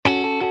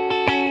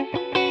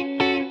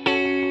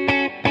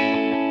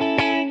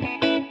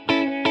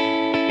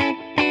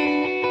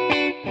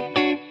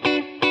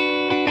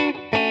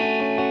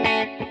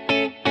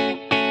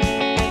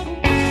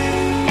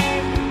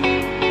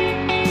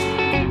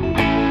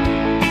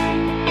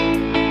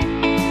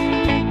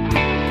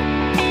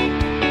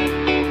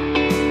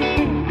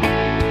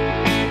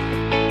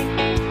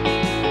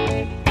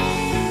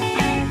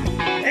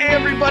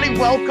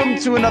welcome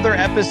to another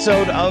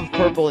episode of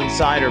Purple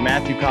Insider.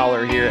 Matthew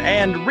Collar here,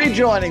 and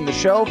rejoining the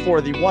show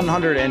for the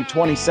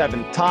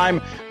 127th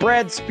time,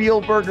 Brad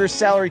Spielberger,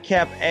 salary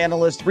cap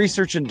analyst,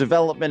 research and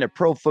development at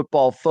Pro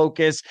Football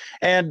Focus.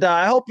 And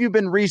I hope you've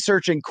been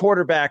researching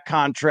quarterback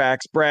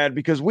contracts, Brad,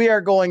 because we are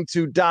going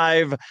to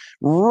dive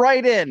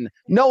right in.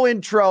 No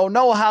intro,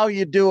 no how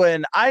you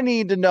doing. I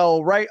need to know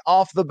right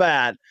off the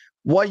bat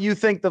what you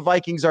think the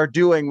Vikings are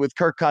doing with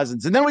Kirk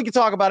Cousins, and then we can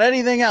talk about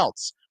anything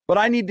else. But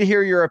I need to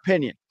hear your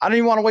opinion. I don't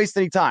even want to waste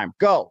any time.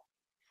 Go.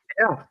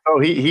 Yeah. Oh,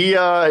 he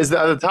is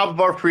at the top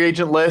of our free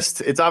agent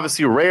list. It's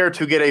obviously rare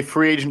to get a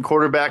free agent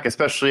quarterback,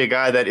 especially a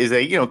guy that is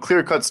a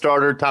clear-cut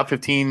starter, top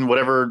 15,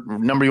 whatever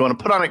number you want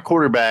to put on it,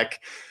 quarterback.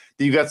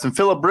 You got some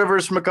Phillip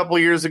Rivers from a couple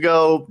of years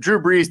ago.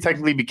 Drew Brees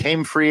technically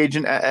became free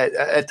agent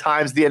at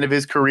times at the end of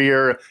his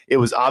career. It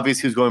was obvious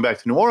he was going back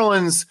to New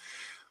Orleans.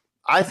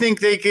 I think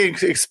they can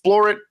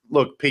explore it.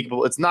 Look,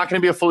 people, it's not going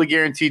to be a fully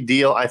guaranteed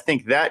deal. I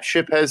think that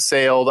ship has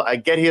sailed. I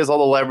get he has all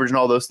the leverage and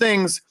all those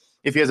things.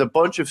 If he has a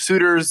bunch of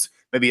suitors,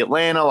 maybe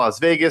Atlanta, Las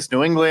Vegas,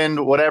 New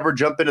England, whatever,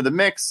 jump into the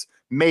mix,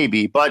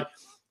 maybe. But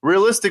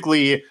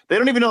realistically, they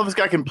don't even know if this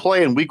guy can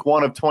play in week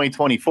 1 of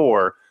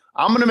 2024.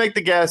 I'm going to make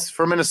the guess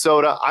for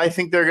Minnesota. I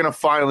think they're going to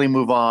finally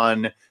move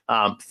on.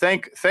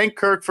 Thank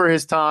Kirk for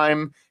his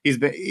time. He's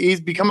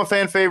become a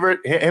fan favorite.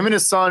 Him and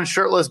his son,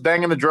 shirtless,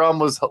 banging the drum,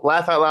 was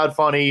laugh out loud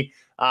funny.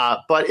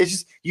 But it's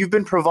just, you've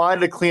been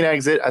provided a clean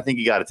exit. I think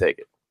you got to take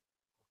it.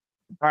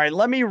 All right,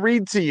 let me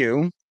read to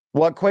you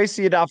what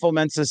Kwesi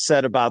Adolfo-Mensah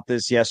said about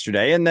this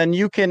yesterday, and then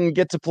you can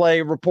get to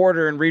play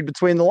reporter and read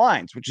between the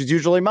lines, which is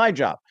usually my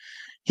job.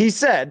 He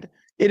said,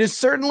 "It is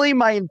certainly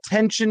my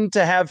intention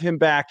to have him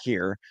back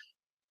here.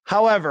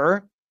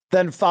 However,"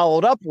 then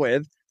followed up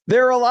with,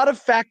 "there are a lot of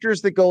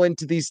factors that go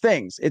into these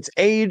things. It's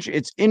age,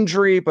 it's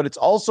injury, but it's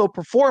also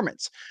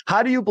performance.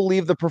 How do you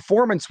believe the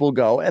performance will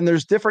go?" And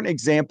there's different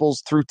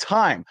examples through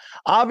time.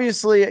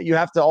 Obviously, you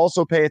have to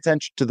also pay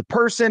attention to the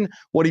person,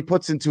 what he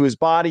puts into his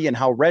body, and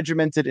how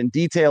regimented and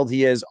detailed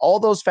he is. All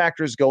those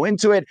factors go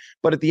into it.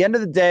 But at the end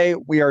of the day,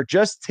 we are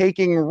just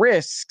taking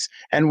risks,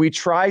 and we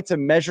try to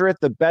measure it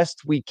the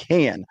best we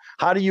can.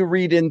 How do you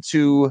read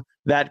into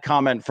that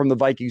comment from the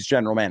Vikings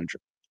general manager?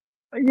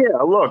 Yeah,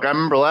 look, I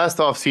remember last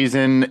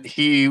offseason,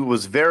 he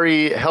was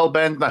very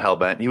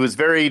he was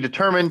very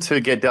determined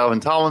to get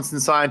Dalvin Tomlinson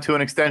signed to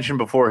an extension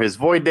before his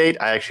void date.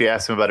 I actually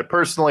asked him about it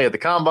personally at the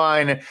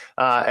Combine,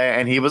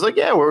 and he was like,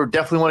 yeah, we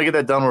definitely want to get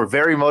that done. We're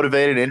very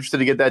motivated and interested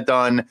to get that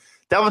done.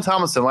 Dalvin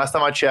Tomlinson, last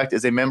time I checked,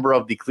 is a member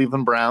of the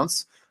Cleveland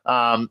Browns.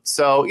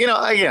 So,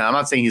 again, I'm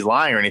not saying he's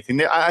lying or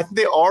anything. I think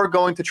they are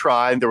going to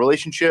try. The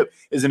relationship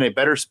is in a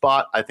better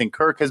spot. I think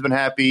Kirk has been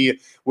happy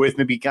with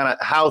maybe kind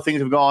of how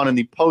things have gone in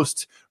the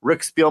post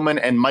Rick Spielman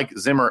and Mike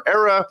Zimmer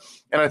era.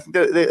 And I think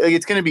that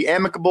it's going to be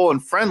amicable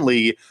and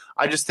friendly.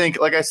 I just think,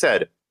 like I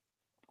said,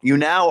 you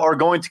now are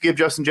going to give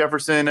Justin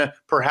Jefferson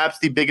perhaps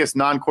the biggest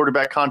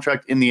non-quarterback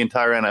contract in the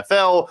entire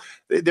NFL.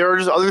 There are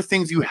just other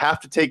things you have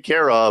to take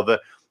care of.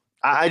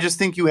 I just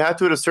think you have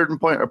to, at a certain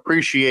point,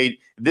 appreciate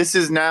this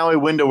is now a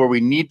window where we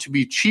need to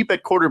be cheap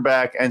at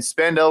quarterback and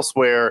spend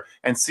elsewhere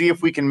and see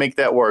if we can make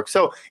that work.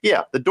 So,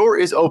 yeah, the door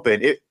is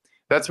open.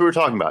 That's what we're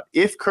talking about.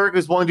 If Kirk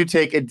is willing to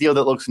take a deal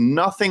that looks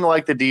nothing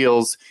like the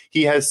deals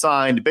he has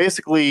signed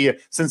basically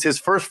since his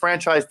first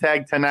franchise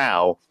tag to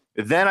now,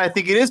 then I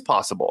think it is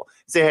possible.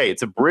 Say, hey,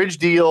 it's a bridge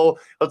deal.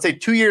 Let's say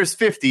 2 years,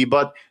 50,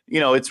 but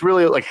it's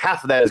really like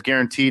half of that is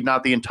guaranteed,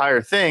 not the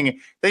entire thing.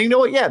 Then you know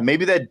what? Yeah,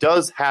 maybe that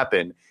does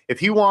happen. If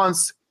he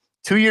wants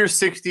 2 years,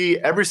 60,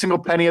 every single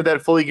penny of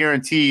that fully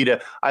guaranteed,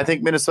 I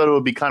think Minnesota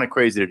would be kind of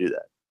crazy to do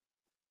that.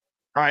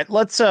 All right,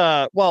 let's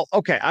I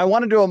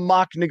want to do a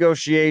mock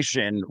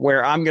negotiation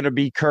where I'm going to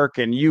be Kirk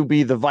and you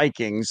be the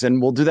Vikings,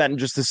 and we'll do that in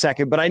just a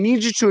second. But I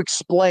need you to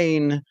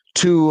explain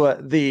to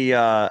the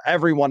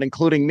everyone,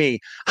 including me,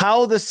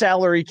 how the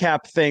salary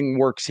cap thing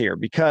works here,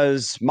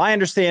 because my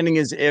understanding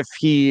is if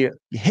he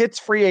hits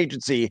free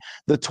agency,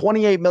 the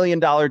 $28 million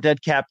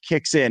dead cap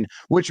kicks in,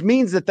 which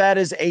means that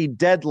is a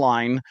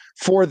deadline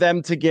for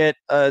them to get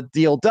a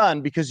deal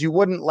done, because you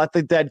wouldn't let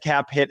the dead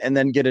cap hit and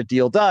then get a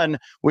deal done,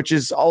 which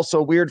is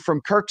also weird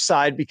from Kirk's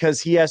side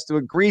because he has to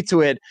agree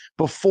to it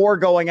before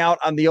going out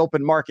on the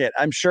open market.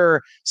 I'm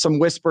sure some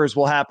whispers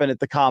will happen at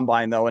the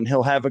Combine, though, and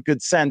he'll have a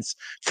good sense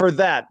for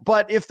that.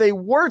 But if they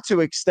were to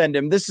extend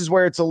him, this is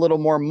where it's a little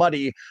more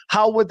muddy.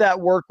 How would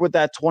that work with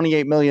that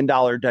 $28 million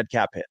dead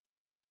cap hit?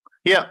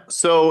 Yeah,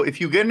 so if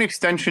you get an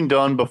extension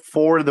done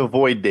before the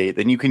void date,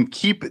 then you can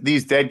keep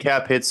these dead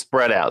cap hits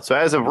spread out. So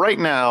as of right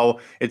now,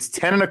 it's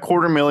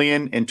 $10.25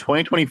 million in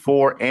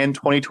 2024 and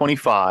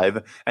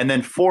 2025, and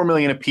then $4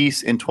 million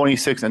apiece in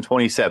 26 and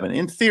 27.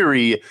 In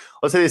theory,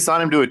 let's say they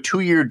sign him to a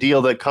 2-year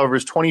deal that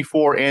covers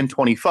 24 and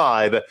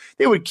 25.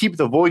 They would keep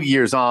the void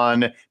years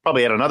on,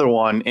 probably add another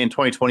one in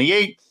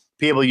 2028.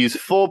 Be able to use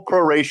full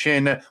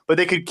proration, but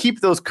they could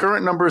keep those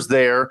current numbers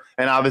there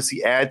and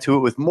obviously add to it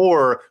with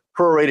more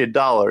prorated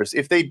dollars.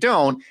 If they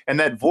don't, and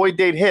that void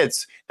date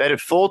hits, that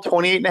at full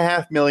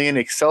 $28.5 million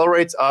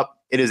accelerates up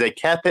It is a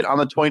cap hit on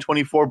the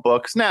 2024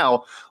 books.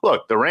 Now,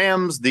 look, the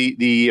Rams,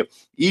 the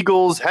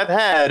Eagles have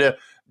had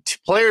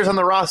players on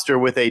the roster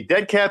with a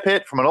dead cap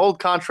hit from an old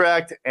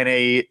contract and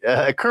a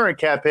current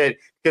cap hit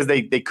because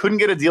they couldn't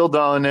get a deal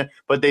done,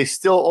 but they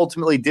still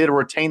ultimately did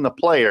retain the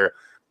player.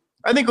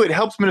 I think it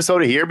helps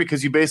Minnesota here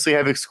because you basically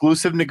have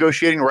exclusive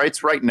negotiating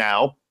rights right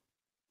now.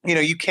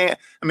 You can't,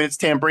 it's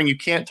tampering. You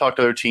can't talk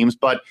to other teams,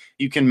 but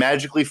you can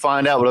magically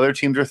find out what other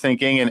teams are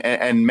thinking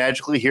and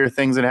magically hear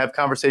things and have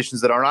conversations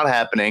that are not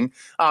happening.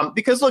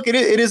 Because, look, it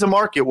is a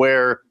market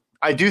where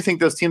I do think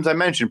those teams I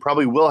mentioned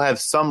probably will have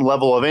some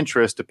level of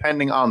interest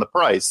depending on the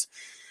price.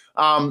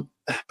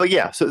 But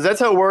yeah, so that's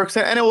how it works.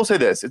 And I will say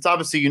this, it's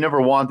obviously you never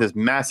want this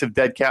massive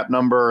dead cap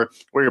number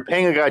where you're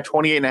paying a guy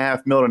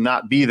 $28.5 million to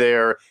not be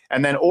there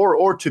and then,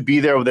 or to be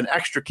there with an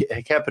extra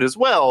cap hit as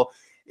well.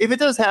 If it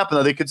does happen,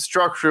 though, they could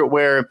structure it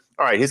where,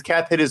 all right, his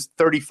cap hit is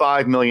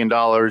 $35 million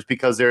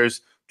because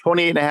there's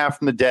 28.5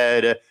 from the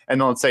dead.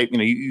 And then let's say,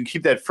 you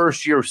keep that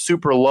first year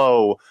super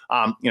low,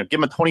 give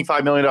him a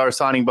 $25 million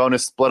signing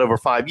bonus split over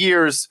 5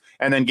 years,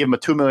 and then give him a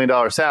 $2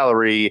 million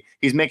salary.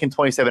 He's making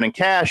 27 in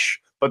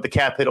cash, but the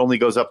cap hit only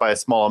goes up by a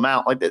small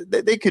amount. Like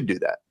they could do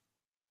that.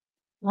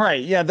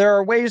 Right. Yeah, there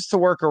are ways to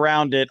work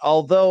around it,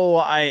 although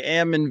I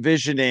am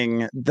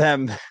envisioning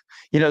them,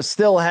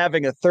 still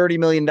having a $30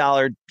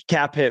 million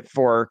cap hit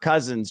for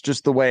Cousins,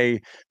 just the way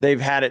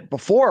they've had it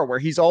before, where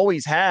he's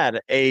always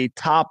had a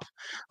top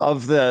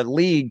of the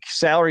league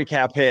salary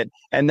cap hit,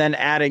 and then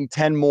adding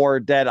 10 more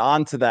dead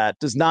onto that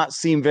does not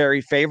seem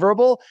very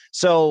favorable.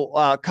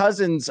 So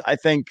Cousins, I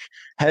think,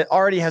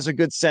 already has a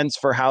good sense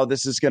for how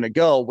this is going to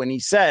go when he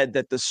said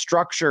that the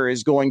structure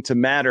is going to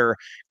matter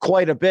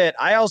quite a bit.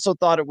 I also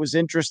thought it was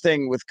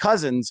interesting with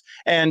Cousins,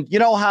 and you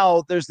know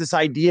how there's this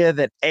idea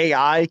that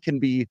AI can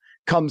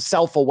become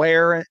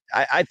self-aware.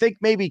 I think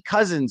maybe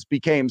Cousins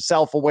became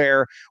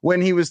self-aware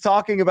when he was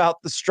talking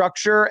about the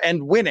structure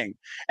and winning.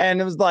 And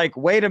it was like,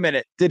 wait a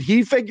minute, did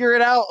he figure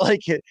it out?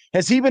 Like,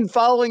 has he been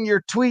following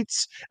your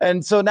tweets?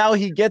 And so now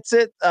he gets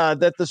it,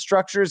 that the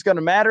structure is going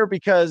to matter,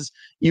 because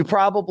you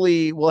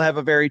probably will have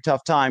a very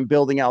tough time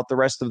building out the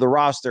rest of the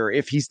roster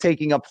if he's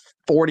taking up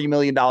 $40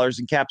 million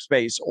in cap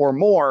space or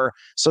more.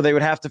 So they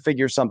would have to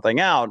figure something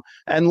out.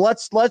 And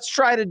let's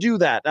try to do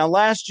that. Now,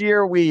 last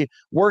year we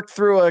worked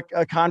through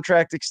a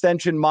contract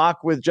extension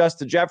mock with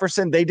Justin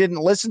Jefferson. They didn't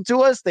listen to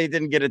us. They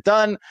didn't get it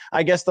done.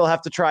 I guess they'll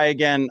have to try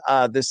again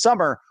this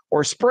summer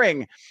or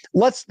spring.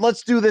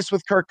 Let's do this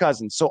with Kirk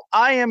Cousins. So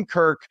I am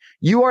Kirk.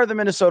 You are the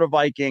Minnesota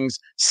Vikings.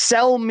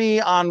 Sell me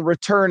on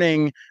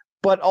returning,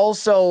 but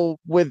also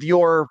with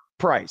your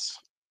price.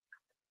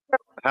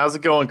 How's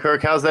it going,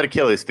 Kirk? How's that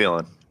Achilles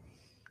feeling?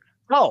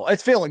 Oh,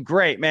 it's feeling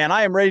great, man.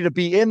 I am ready to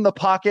be in the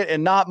pocket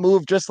and not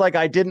move, just like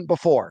I didn't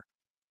before.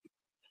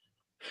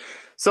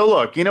 So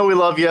look, we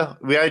love you.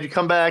 We had you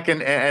come back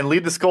and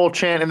lead the Skull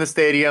chant in the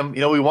stadium.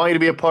 We want you to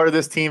be a part of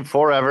this team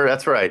forever.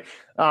 That's right.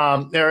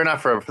 Or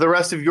not forever. For the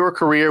rest of your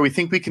career, we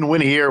think we can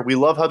win here. We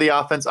love how the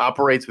offense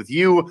operates with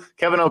you,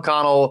 Kevin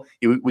O'Connell.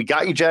 We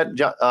got you,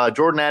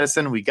 Jordan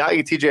Addison. We got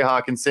you, TJ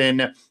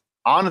Hawkinson.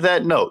 On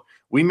that note,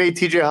 we made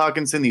TJ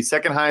Hawkinson the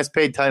second highest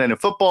paid tight end in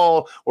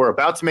football. We're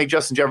about to make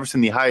Justin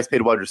Jefferson the highest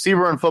paid wide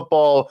receiver in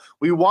football.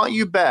 We want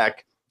you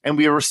back, and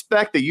we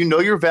respect that you know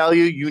your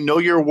value, you know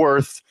your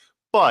worth,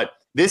 but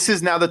this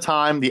is now the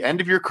time, the end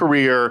of your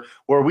career,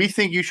 where we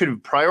think you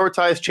should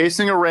prioritize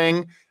chasing a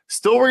ring.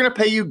 Still, we're going to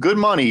pay you good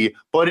money,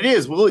 but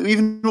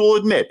we'll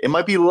admit it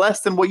might be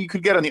less than what you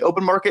could get on the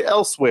open market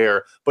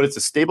elsewhere, but it's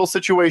a stable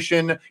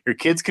situation. Your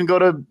kids can go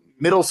to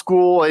middle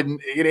school in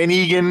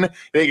Egan.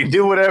 They can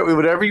do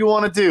whatever you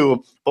want to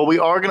do, but we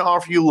are going to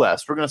offer you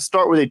less. We're going to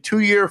start with a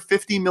 2-year,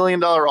 $50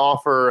 million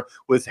offer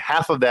with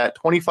half of that,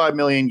 $25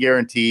 million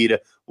guaranteed.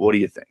 What do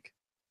you think?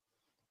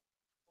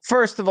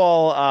 First of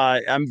all,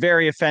 I'm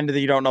very offended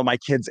that you don't know my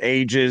kids'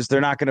 ages. They're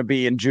not going to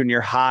be in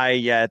junior high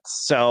yet.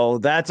 So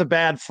that's a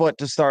bad foot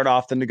to start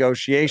off the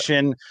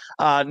negotiation.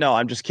 No,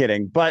 I'm just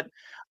kidding. But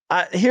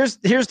here's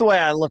the way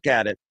I look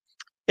at it.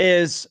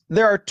 Is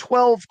there are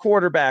 12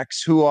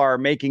 quarterbacks who are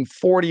making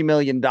 $40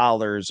 million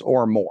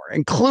or more,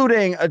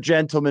 including a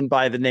gentleman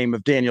by the name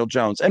of Daniel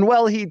Jones. And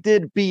well, he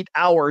did beat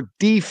our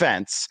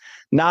defense,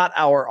 not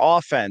our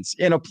offense,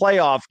 in a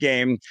playoff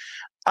game.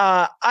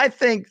 I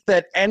think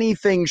that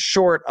anything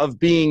short of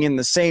being in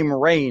the same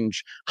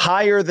range,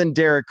 higher than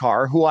Derek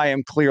Carr, who I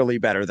am clearly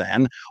better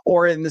than,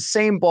 or in the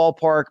same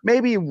ballpark,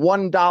 maybe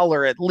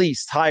 $1 at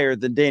least higher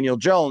than Daniel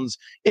Jones,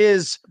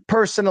 is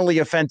personally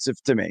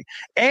offensive to me.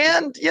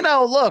 And,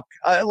 look,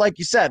 like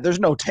you said, there's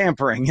no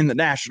tampering in the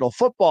National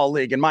Football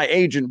League, and my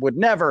agent would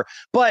never.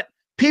 But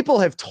people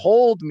have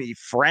told me,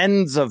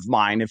 friends of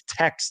mine have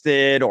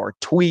texted or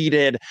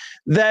tweeted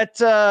that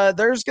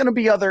there's going to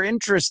be other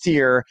interest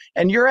here.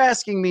 And you're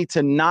asking me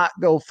to not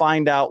go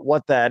find out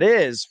what that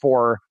is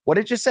for, what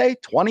did you say,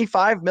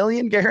 25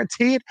 million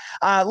guaranteed?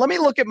 Let me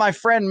look at my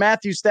friend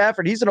Matthew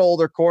Stafford. He's an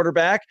older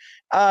quarterback.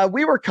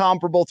 We were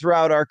comparable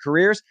throughout our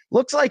careers.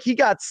 Looks like he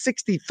got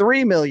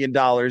 $63 million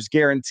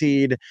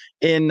guaranteed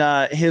in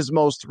his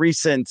most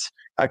recent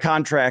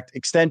contract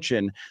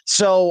extension.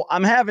 So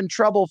I'm having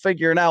trouble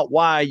figuring out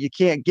why you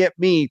can't get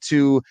me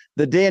to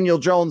the Daniel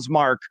Jones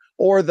mark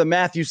or the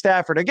Matthew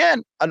Stafford.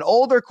 Again, an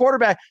older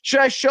quarterback.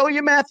 Should I show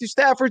you Matthew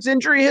Stafford's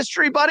injury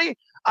history, buddy?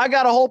 I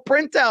got a whole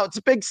printout. It's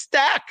a big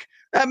stack.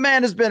 That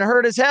man has been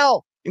hurt as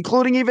hell,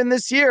 including even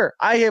this year.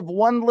 I have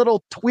one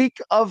little tweak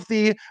of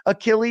the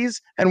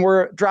Achilles, and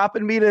we're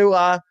dropping me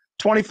to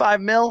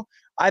 25 mil.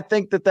 I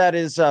think that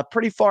is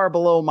pretty far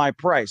below my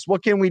price.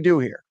 What can we do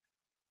here?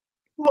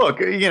 Look,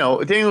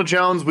 Daniel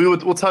Jones, we'll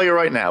tell you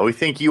right now, we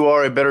think you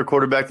are a better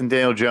quarterback than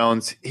Daniel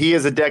Jones. He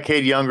is a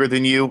decade younger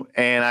than you,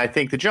 and I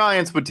think the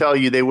Giants would tell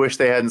you they wish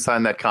they hadn't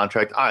signed that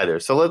contract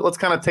either. So let's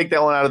kind of take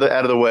that one out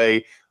of the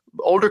way.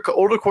 Older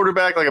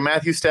quarterback like a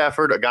Matthew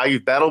Stafford, a guy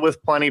you've battled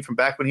with plenty from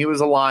back when he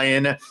was a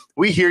Lion.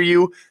 We hear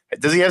you.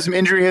 Does he have some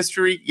injury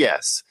history?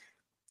 Yes.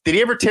 Did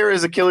he ever tear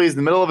his Achilles in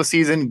the middle of a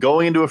season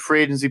going into a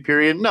free agency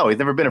period? No, he's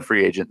never been a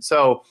free agent.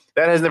 So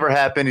that has never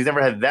happened. He's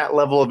never had that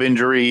level of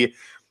injury.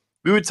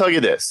 We would tell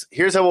you this.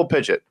 Here's how we'll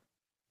pitch it.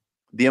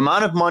 The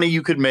amount of money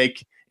you could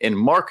make in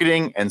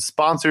marketing and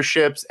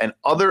sponsorships and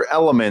other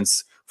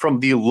elements from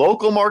the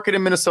local market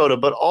in Minnesota,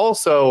 but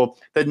also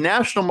the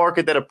national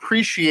market that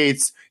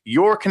appreciates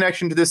your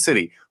connection to this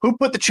city. Who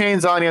put the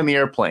chains on you on the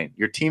airplane?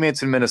 Your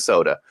teammates in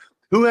Minnesota.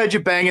 Who had you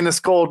banging the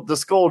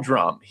skull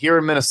drum here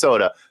in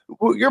Minnesota?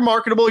 You're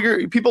marketable.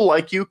 People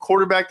like you.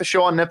 Quarterback, the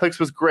show on Netflix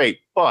was great,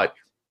 but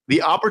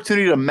the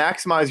opportunity to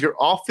maximize your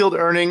off-field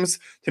earnings,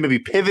 to maybe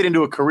pivot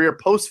into a career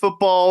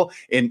post-football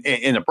in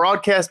a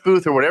broadcast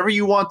booth or whatever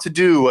you want to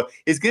do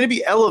is going to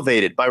be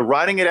elevated by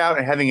riding it out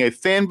and having a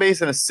fan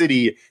base in a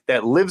city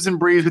that lives and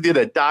breathes with you,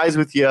 that dies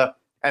with you,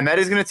 and that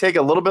is going to take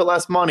a little bit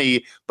less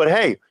money. But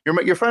hey,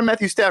 your friend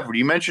Matthew Stafford,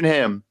 you mentioned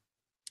him.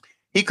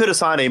 He could have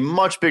signed a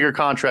much bigger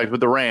contract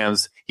with the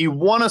Rams. He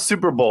won a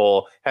Super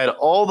Bowl, had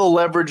all the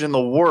leverage in the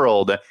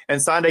world,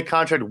 and signed a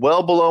contract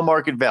well below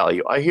market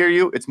value. I hear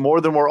you. It's more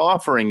than we're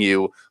offering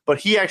you, but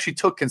he actually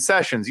took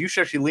concessions. You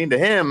should actually lean to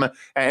him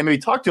and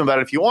maybe talk to him about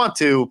it if you want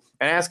to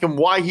and ask him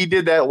why he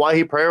did that, why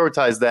he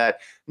prioritized that.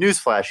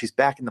 Newsflash, he's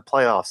back in the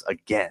playoffs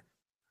again.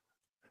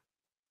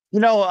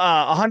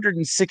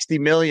 160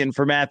 million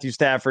for Matthew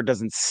Stafford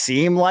doesn't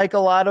seem like a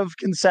lot of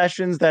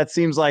concessions. That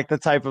seems like the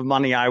type of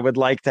money I would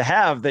like to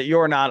have that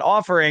you're not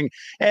offering.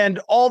 And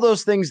all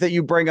those things that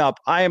you bring up,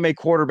 I am a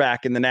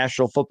quarterback in the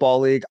National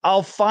Football League.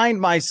 I'll find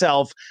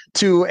myself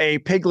to a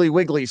Piggly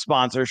Wiggly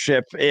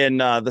sponsorship in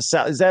the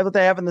South. Is that what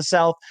they have in the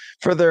South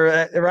for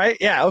their, right?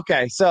 Yeah.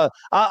 Okay. So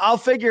I'll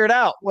figure it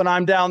out when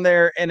I'm down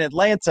there in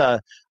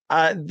Atlanta.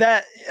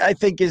 That I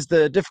think is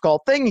the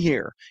difficult thing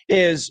here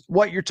is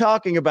what you're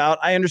talking about.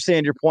 I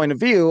understand your point of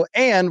view,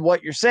 and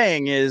what you're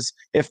saying is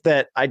if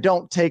that I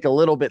don't take a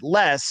little bit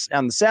less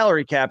on the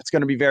salary cap, it's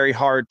going to be very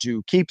hard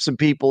to keep some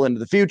people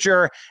into the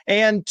future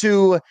and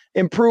to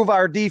improve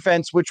our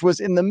defense, which was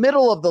in the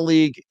middle of the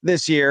league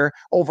this year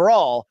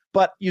overall.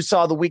 But you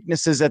saw the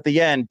weaknesses at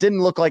the end. Didn't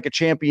look like a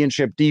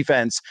championship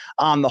defense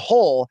on the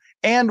whole.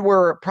 And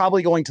we're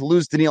probably going to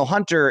lose Danielle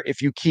Hunter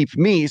if you keep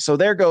me. So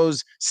there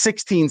goes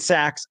 16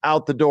 sacks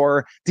out the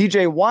door.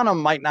 DJ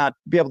Wanham might not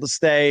be able to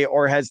stay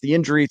or has the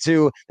injury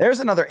too.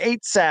 There's another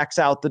 8 sacks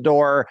out the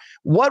door.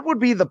 What would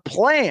be the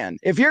plan?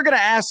 If you're going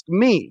to ask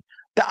me,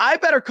 I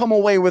better come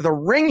away with a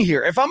ring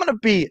here. If I'm going to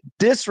be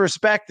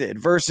disrespected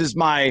versus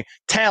my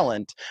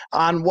talent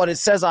on what it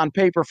says on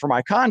paper for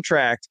my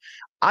contract,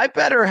 I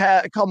better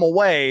come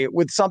away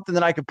with something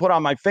that I could put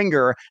on my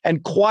finger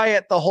and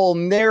quiet the whole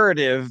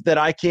narrative that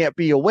I can't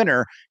be a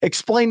winner.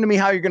 Explain to me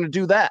how you're going to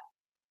do that.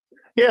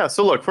 Yeah,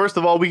 so look, first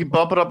of all, we can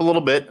bump it up a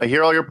little bit. I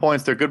hear all your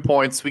points. They're good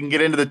points. We can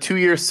get into the 2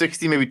 year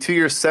 60, maybe 2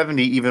 year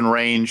 70 even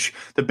range.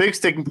 The big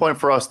sticking point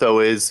for us, though,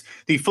 is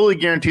the fully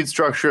guaranteed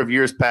structure of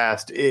years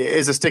past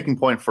is a sticking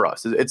point for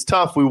us. It's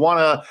tough. We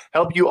want to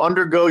help you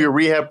undergo your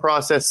rehab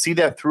process, see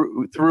that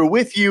through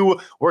with you.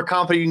 We're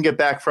confident you can get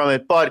back from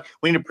it, but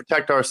we need to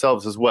protect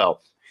ourselves as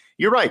well.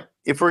 You're right.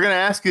 If we're going to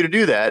ask you to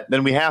do that,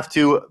 then we have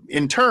to,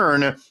 in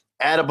turn,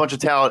 add a bunch of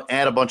talent,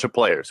 add a bunch of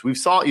players. You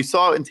saw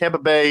it in Tampa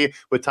Bay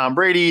with Tom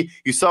Brady.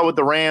 You saw it with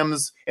the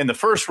Rams in the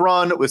first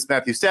run with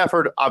Matthew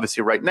Stafford.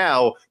 Obviously, right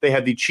now, they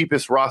have the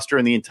cheapest roster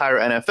in the entire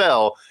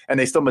NFL, and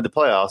they still made the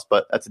playoffs,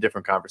 but that's a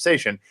different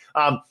conversation.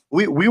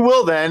 We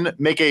will then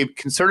make a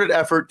concerted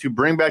effort to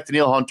bring back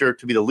Danielle Hunter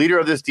to be the leader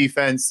of this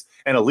defense,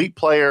 an elite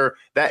player.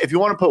 That if you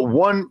want to put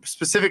one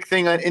specific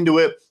thing into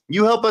it,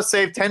 you help us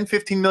save $10,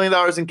 $15 million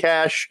in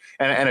cash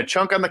and a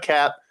chunk on the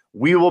cap.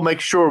 We will make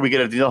sure we get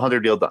a Danielle Hunter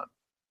deal done.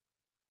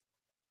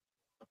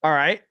 All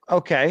right.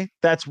 Okay.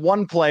 That's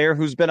one player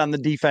who's been on the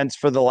defense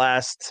for the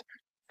last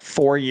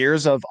 4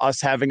 years of us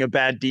having a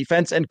bad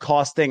defense and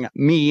costing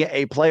me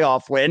a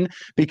playoff win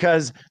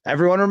because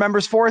everyone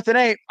remembers 4th and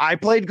 8. I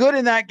played good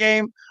in that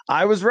game.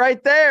 I was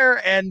right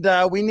there and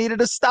we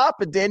needed a stop.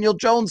 And Daniel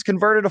Jones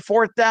converted a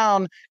 4th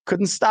down.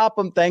 Couldn't stop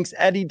him. Thanks,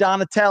 Eddie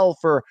Donatel,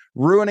 for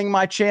ruining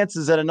my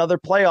chances at another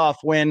playoff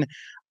win.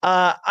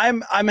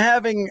 I'm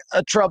having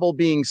a trouble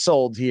being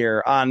sold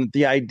here on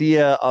the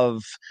idea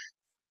of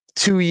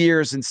 2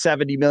 years and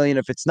 70 million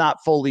if it's not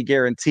fully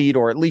guaranteed,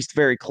 or at least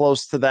very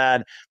close to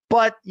that.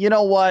 But you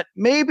know what?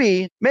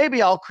 Maybe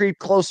I'll creep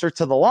closer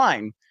to the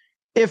line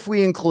if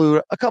we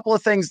include a couple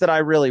of things that I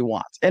really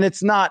want. And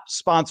it's not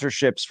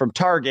sponsorships from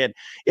Target.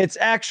 It's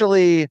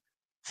actually,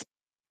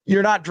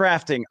 you're not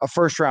drafting a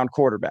first round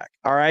quarterback.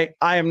 All right.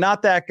 I am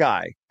not that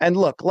guy. And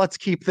look, let's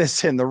keep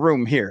this in the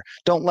room here.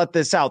 Don't let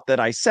this out that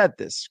I said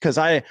this, because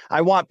I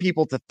want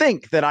people to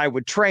think that I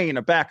would train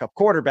a backup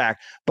quarterback,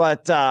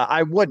 but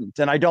I wouldn't.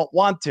 And I don't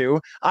want to.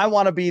 I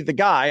want to be the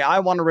guy. I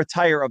want to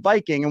retire a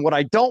Viking. And what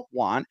I don't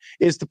want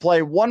is to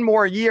play one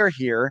more year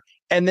here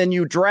and then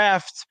you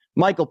draft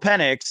Michael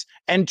Penix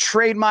and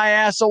trade my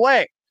ass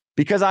away,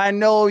 because I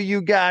know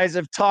you guys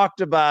have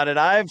talked about it.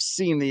 I've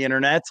seen the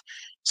internet.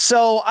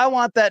 So I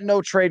want that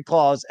no trade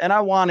clause, and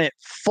I want it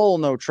full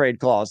no trade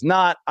clause.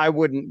 Not I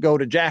wouldn't go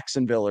to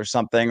Jacksonville or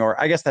something, or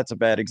I guess that's a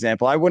bad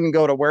example. I wouldn't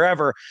go to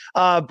wherever,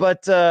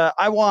 but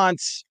I want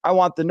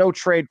the no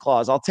trade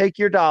clause. I'll take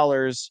your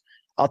dollars,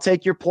 I'll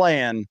take your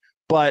plan,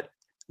 but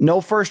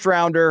no first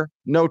rounder,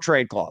 no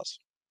trade clause.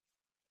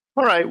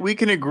 All right, we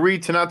can agree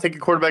to not take a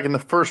quarterback in the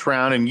first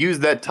round and use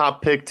that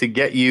top pick to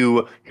get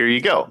you, here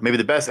you go, maybe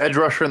the best edge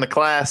rusher in the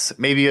class,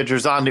 maybe a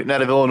Jerzon Newton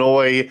out of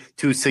Illinois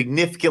to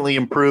significantly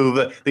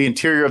improve the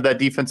interior of that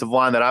defensive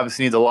line that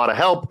obviously needs a lot of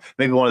help,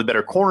 maybe one of the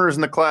better corners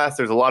in the class.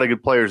 There's a lot of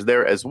good players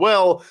there as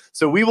well.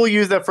 So we will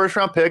use that first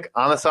round pick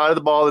on the side of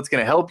the ball that's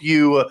going to help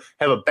you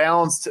have a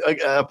balanced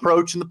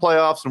approach in the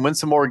playoffs and win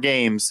some more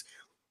games.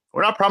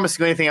 We're not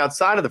promising anything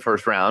outside of the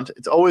first round.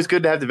 It's always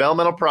good to have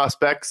developmental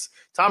prospects.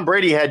 Tom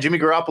Brady had Jimmy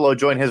Garoppolo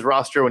join his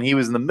roster when he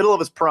was in the middle of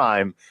his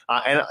prime.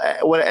 And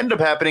what ended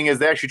up happening is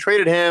they actually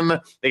traded him.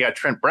 They got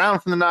Trent Brown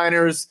from the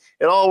Niners.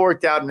 It all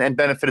worked out and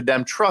benefited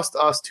them. Trust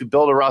us to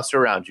build a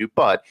roster around you.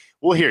 But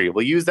we'll hear you.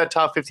 We'll use that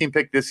top 15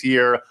 pick this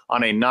year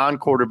on a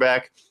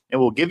non-quarterback, and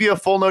we'll give you a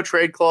full no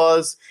trade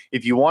clause.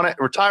 If you want to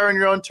retire on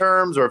your own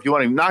terms, or if you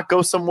want to not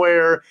go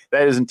somewhere,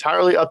 that is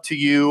entirely up to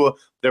you.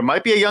 There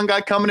might be a young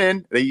guy coming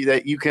in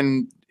that you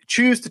can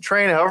choose to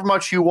train however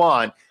much you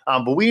want,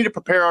 but we need to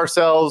prepare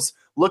ourselves.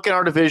 Look at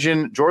our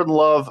division. Jordan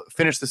Love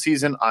finished the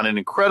season on an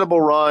incredible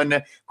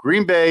run.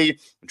 Green Bay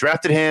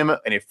drafted him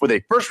with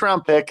a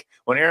first-round pick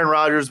when Aaron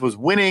Rodgers was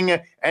winning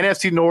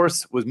NFC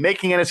North, was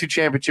making NFC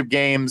Championship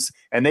games,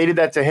 and they did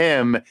that to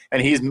him,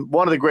 and he's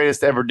one of the greatest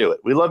to ever do it.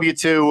 We love you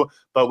too,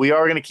 but we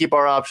are going to keep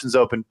our options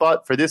open.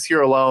 But for this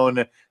year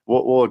alone,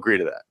 we'll agree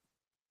to that.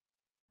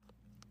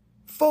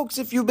 Folks,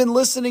 if you've been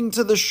listening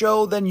to the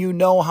show, then you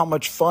know how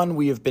much fun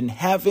we have been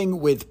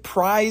having with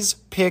Prize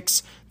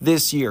Picks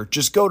this year.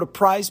 Just go to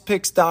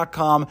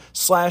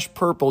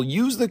prizepicks.com/purple.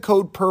 Use the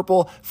code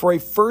PURPLE for a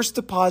first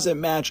deposit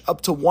match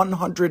up to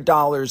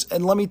 $100.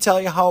 And let me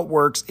tell you how it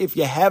works. If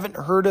you haven't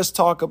heard us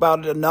talk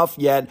about it enough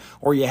yet,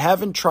 or you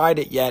haven't tried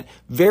it yet,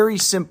 very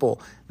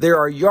simple. There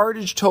are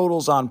yardage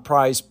totals on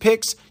Prize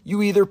Picks.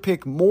 You either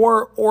pick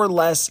more or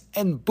less,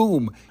 and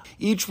boom.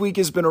 Each week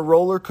has been a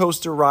roller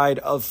coaster ride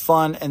of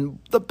fun, and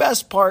the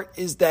best part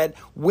is that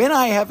when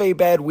I have a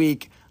bad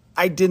week,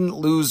 I didn't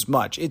lose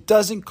much. It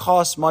doesn't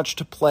cost much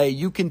to play.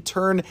 You can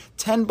turn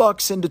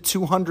 $10 into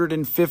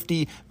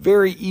 $250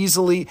 very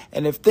easily,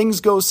 and if things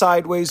go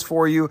sideways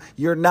for you,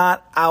 you're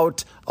not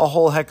out a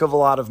whole heck of a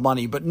lot of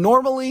money. But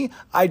normally,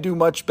 I do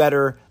much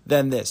better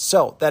than this.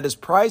 So that is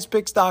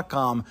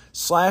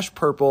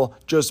prizepicks.com/purple.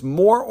 Just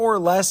more or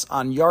less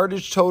on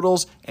yardage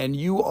totals, and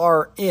you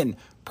are in.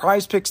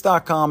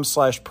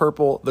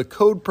 prizepicks.com/purple, the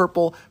code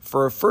PURPLE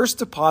for a first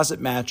deposit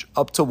match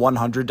up to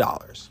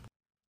 $100.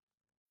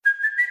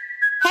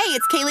 Hey,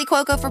 it's Kaylee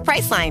Cuoco for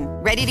Priceline.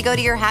 Ready to go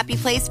to your happy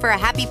place for a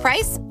happy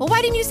price? Well,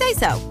 why didn't you say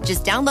so?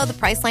 Just download the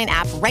Priceline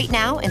app right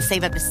now and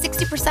save up to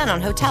 60%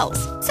 on hotels.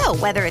 So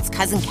whether it's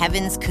Cousin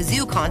Kevin's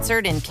Kazoo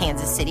Concert in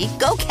Kansas City,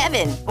 go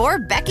Kevin, or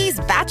Becky's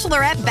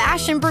Bachelorette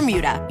Bash in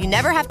Bermuda, you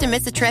never have to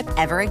miss a trip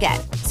ever again.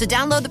 So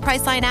download the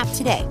Priceline app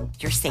today.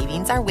 Your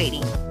savings are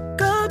waiting.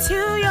 Go to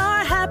your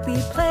happy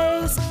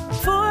place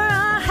for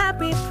a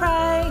happy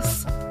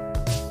price.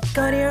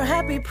 Go to your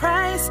happy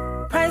price,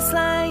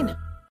 Priceline.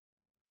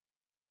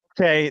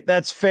 Okay,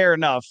 that's fair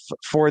enough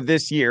for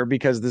this year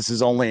because this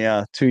is only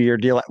a 2-year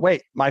deal.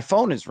 Wait, my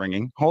phone is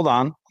ringing. Hold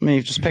on. Let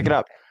me just pick it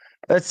up.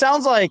 It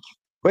sounds like,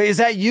 wait, is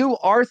that you,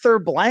 Arthur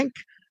Blank?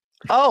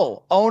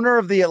 Oh, owner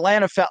of the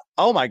Atlanta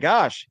Oh my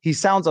gosh, he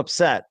sounds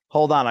upset.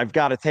 Hold on, I've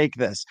got to take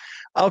this.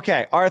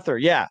 Okay, Arthur,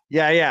 yeah.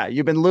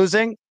 You've been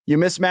losing? You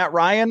miss Matt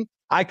Ryan?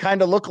 I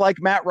kind of look like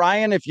Matt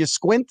Ryan if you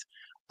squint.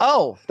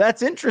 Oh,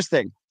 that's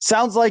interesting.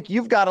 Sounds like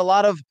you've got a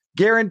lot of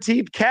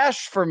guaranteed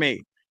cash for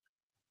me.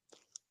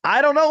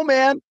 I don't know,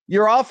 man.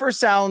 Your offer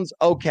sounds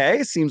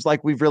okay. Seems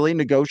like we've really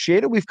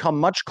negotiated. We've come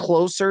much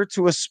closer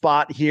to a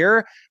spot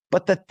here.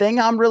 But the thing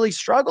I'm really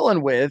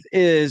struggling with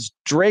is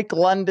Drake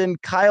London,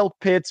 Kyle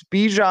Pitts,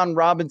 Bijan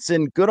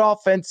Robinson, good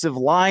offensive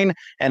line,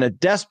 and a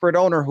desperate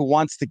owner who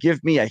wants to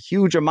give me a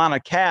huge amount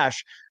of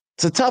cash.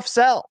 It's a tough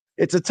sell.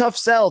 It's a tough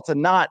sell to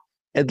not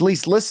at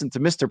least listen to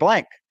Mr.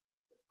 Blank.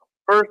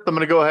 First, I'm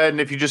going to go ahead and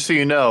if you just so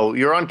you know,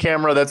 you're on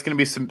camera. That's going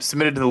to be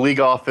submitted to the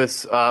league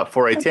office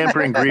for a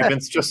tampering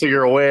grievance, just so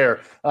you're aware.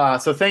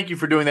 So thank you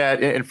for doing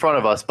that in front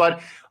of us.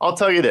 But I'll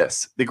tell you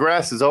this, the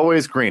grass is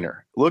always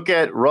greener. Look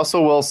at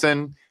Russell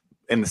Wilson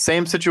in the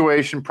same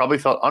situation, probably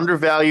felt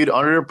undervalued,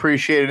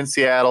 underappreciated in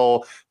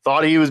Seattle,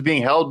 thought he was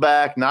being held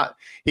back.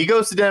 He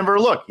goes to Denver.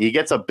 Look, he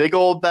gets a big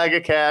old bag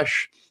of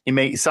cash.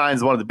 He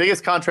signs one of the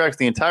biggest contracts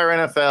in the entire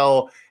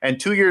NFL, and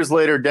 2 years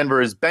later, Denver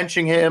is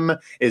benching him,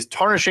 is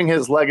tarnishing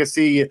his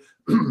legacy.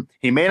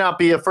 He may not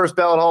be a first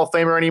ballot Hall of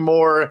Famer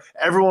anymore.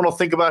 Everyone will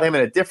think about him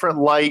in a different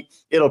light.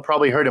 It'll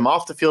probably hurt him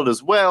off the field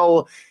as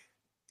well.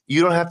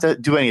 You don't have to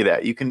do any of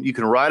that. You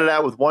can ride it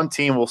out with one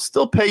team. We'll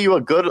still pay you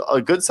a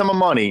good sum of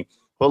money.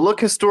 But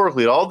look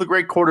historically at all the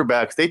great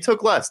quarterbacks. They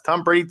took less.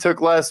 Tom Brady took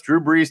less. Drew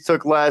Brees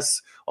took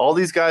less. All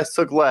these guys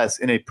took less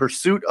in a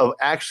pursuit of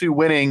actually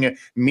winning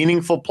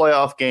meaningful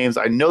playoff games.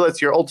 I know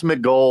that's your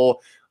ultimate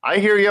goal. I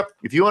hear you.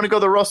 If you want to go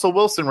the Russell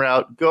Wilson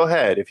route, go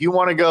ahead. If you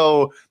want to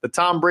go the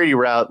Tom Brady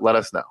route, let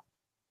us know.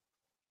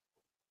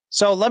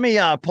 So let me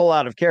pull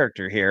out of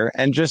character here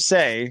and just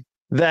say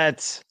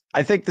that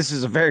I think this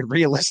is a very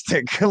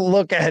realistic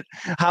look at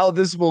how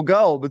this will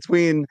go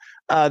between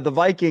the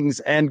Vikings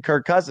and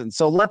Kirk Cousins.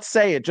 So let's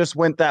say it just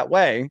went that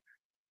way.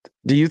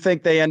 Do you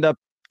think they end up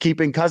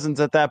keeping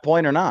Cousins at that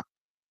point or not?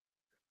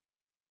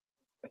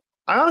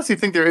 I honestly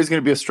think there is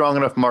going to be a strong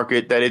enough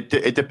market that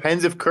it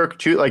depends if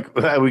Kirk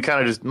we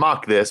kind of just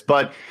mock this,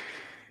 but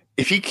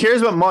if he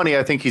cares about money,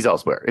 I think he's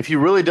elsewhere. If he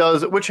really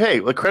does, which,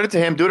 hey, credit to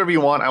him, do whatever you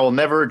want. I will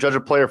never judge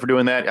a player for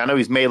doing that. I know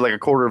he's made like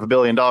 $250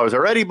 million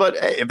already, but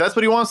hey, if that's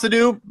what he wants to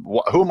do,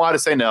 who am I to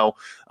say no?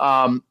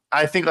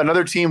 I think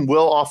another team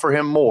will offer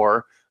him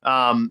more.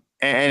 But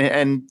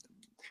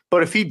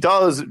if he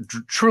does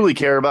truly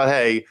care about,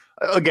 hey,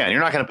 again,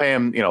 you're not going to pay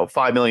him,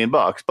 $5 million,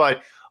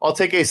 but I'll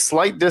take a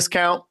slight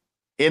discount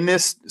in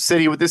this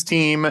city with this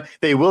team.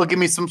 They will give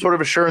me some sort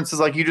of assurances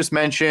like you just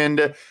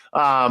mentioned.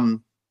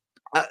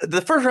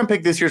 The first round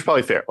pick this year is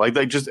probably fair. Like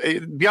just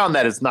beyond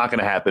that, it's not going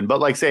to happen.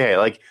 But say,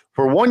 hey,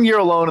 for 1 year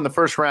alone in the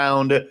first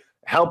round,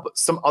 help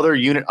some other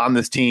unit on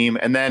this team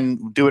and then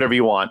do whatever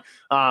you want.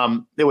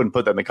 They wouldn't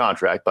put that in the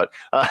contract, but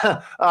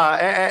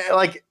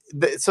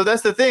so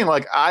that's the thing.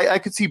 I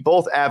could see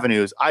both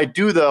avenues. I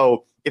do,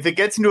 though. If it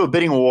gets into a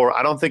bidding war,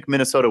 I don't think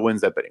Minnesota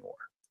wins that bidding war.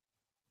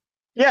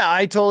 Yeah,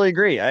 I totally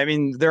agree. I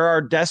mean, there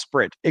are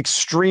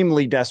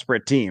extremely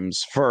desperate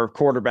teams for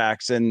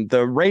quarterbacks, and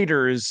the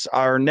Raiders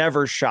are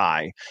never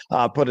shy,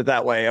 put it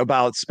that way,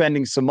 about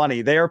spending some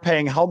money. They are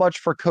paying how much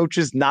for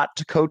coaches not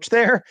to coach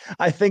there?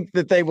 I think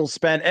that they will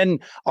spend.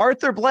 And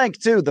Arthur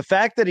Blank, too, the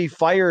fact that he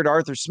fired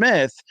Arthur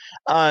Smith,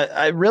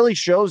 it really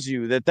shows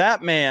you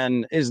that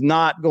man is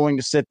not going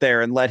to sit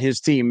there and let his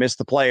team miss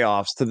the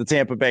playoffs to the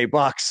Tampa Bay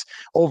Bucks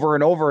over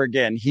and over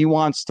again. He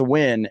wants to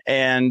win.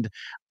 And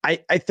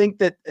I think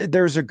that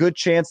there's a good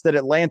chance that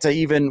Atlanta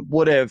even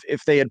would have,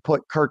 if they had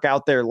put Kirk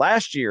out there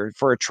last year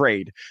for a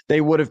trade,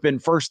 they would have been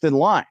first in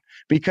line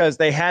because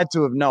they had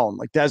to have known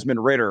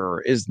Desmond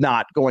Ridder is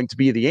not going to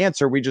be the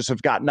answer. We just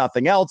have got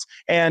nothing else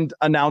and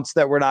announced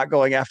that we're not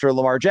going after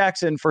Lamar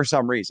Jackson for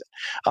some reason.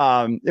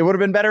 It would have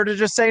been better to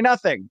just say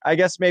nothing. I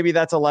guess maybe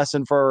that's a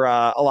lesson for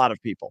a lot of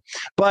people.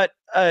 But,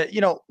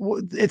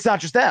 it's not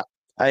just that.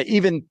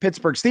 Even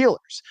Pittsburgh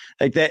Steelers,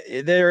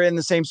 they're in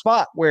the same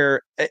spot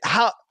where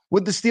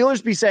would the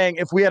Steelers be saying,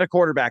 if we had a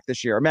quarterback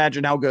this year,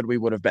 imagine how good we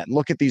would have been?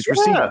 Look at these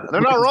receivers. They're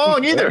not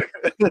wrong either.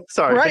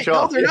 Sorry. Right.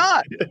 No, they're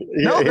not.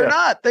 No, they're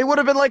not. They would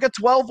have been like a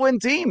 12-win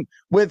team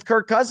with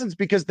Kirk Cousins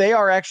because they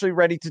are actually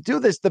ready to do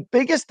this. The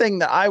biggest thing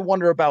that I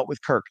wonder about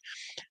with Kirk,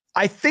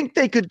 I think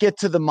they could get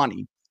to the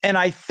money. And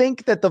I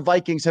think that the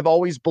Vikings have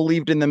always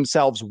believed in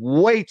themselves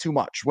way too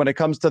much when it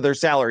comes to their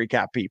salary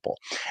cap people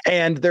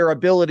and their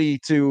ability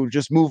to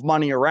just move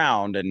money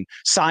around and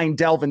sign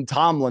Delvin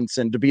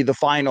Tomlinson to be the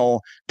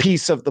final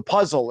piece of the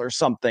puzzle or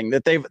something,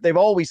 that they've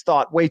always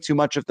thought way too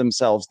much of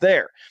themselves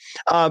there.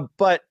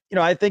 But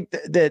I think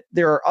that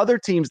there are other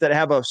teams that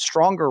have a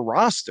stronger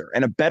roster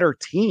and a better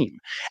team.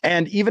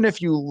 And even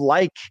if you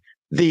like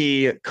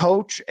the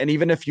coach, and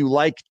even if you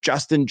like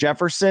Justin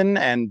Jefferson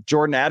and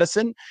Jordan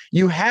Addison,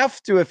 you have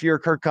to, if you're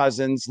Kirk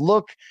Cousins,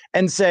 look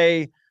and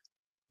say,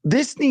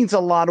 this needs a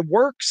lot of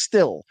work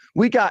still.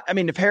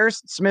 If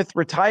Harrison Smith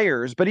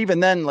retires, but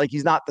even then,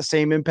 he's not the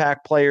same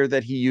impact player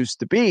that he used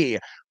to be.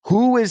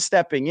 Who is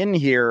stepping in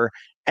here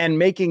and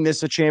making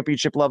this a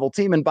championship level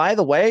team? And by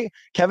the way,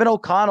 Kevin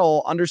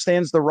O'Connell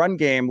understands the run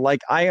game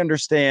like I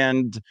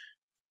understand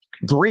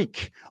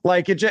Greek.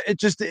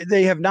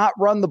 They have not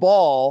run the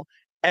ball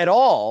at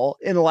all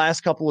in the last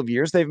couple of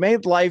years. They've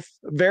made life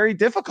very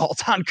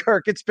difficult on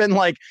Kirk. It's been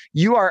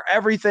you are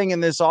everything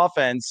in this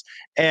offense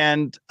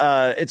and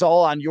it's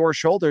all on your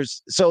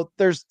shoulders. So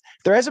there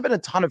hasn't been a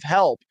ton of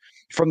help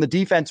from the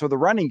defense or the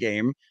running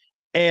game.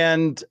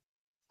 And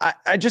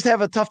I just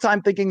have a tough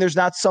time thinking there's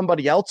not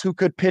somebody else who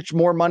could pitch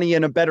more money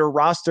in a better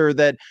roster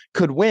that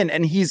could win.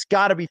 And he's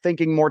got to be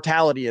thinking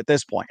mortality at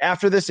this point.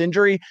 After this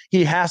injury,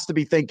 he has to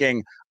be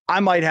thinking,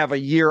 I might have a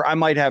year, I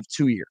might have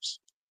 2 years.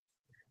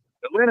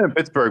 Atlanta and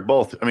Pittsburgh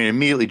both, I mean,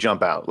 immediately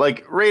jump out.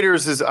 Like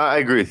Raiders is, I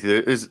agree with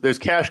you. There's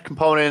cash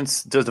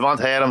components. Does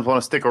Devontae Adams want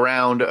to stick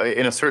around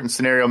in a certain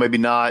scenario? Maybe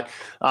not.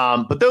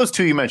 But those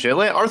two you mentioned,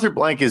 Atlanta, Arthur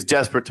Blank is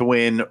desperate to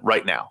win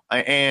right now,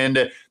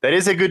 and that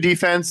is a good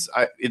defense.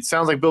 It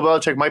sounds like Bill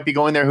Belichick might be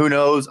going there. Who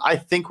knows? I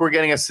think we're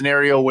getting a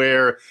scenario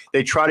where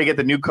they try to get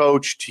the new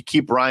coach to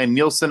keep Ryan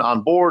Nielsen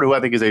on board, who I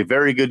think is a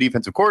very good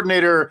defensive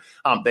coordinator.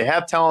 They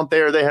have talent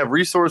there. They have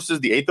resources.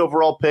 The 8th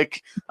overall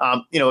pick.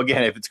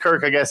 Again, if it's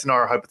Kirk, I guess in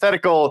our hypothetical,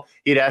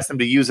 he'd ask them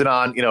to use it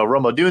on,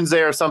 Roma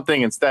Dunze or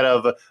something instead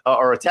of,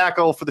 or a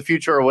tackle for the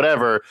future or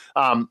whatever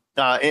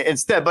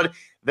instead. But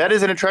that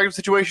is an attractive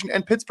situation.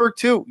 And Pittsburgh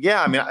too.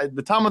 Yeah. I mean,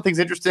 the Tomlin thing's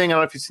interesting. I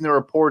don't know if you've seen the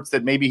reports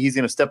that maybe he's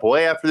going to step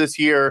away after this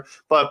year,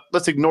 but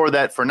let's ignore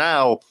that for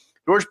now.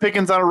 George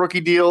Pickens on a rookie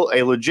deal,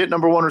 a legit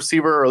number one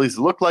receiver, or at least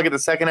it looked like it the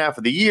second half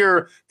of the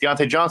year.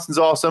 Deontay Johnson's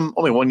awesome.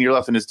 Only 1 year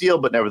left in his deal,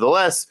 but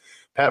nevertheless,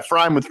 Pat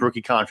Fryman with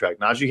rookie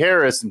contract, Najee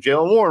Harris and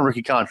Jalen Warren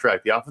rookie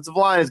contract. The offensive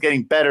line is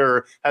getting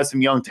better, has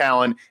some young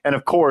talent. And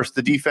of course,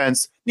 the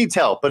defense needs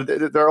help, but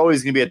they're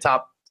always going to be a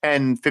top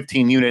 10,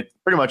 15 unit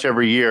pretty much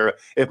every year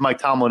if Mike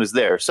Tomlin is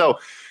there. So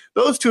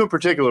those two in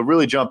particular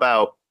really jump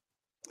out.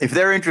 If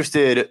they're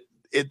interested,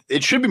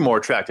 it should be more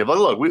attractive. Like,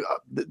 look,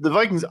 the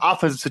Vikings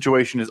offensive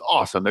situation is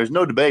awesome. There's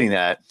no debating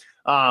that.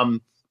 But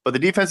the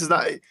defense is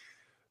not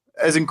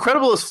as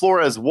incredible as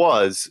Flores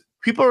was.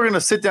 People are going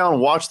to sit down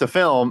and watch the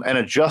film and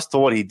adjust to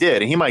what he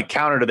did. And he might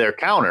counter to their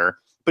counter,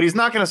 but he's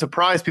not going to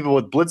surprise people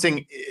with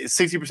blitzing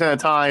 60% of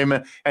the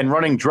time and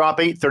running drop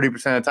 8 30%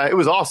 of the time. It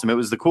was awesome. It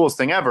was the coolest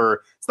thing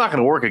ever. It's not going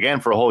to work again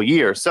for a whole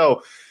year.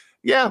 So,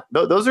 yeah,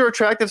 those are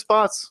attractive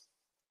spots.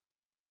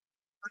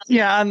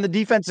 Yeah, on the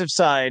defensive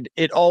side,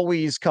 it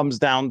always comes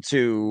down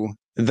to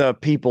the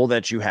people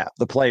that you have,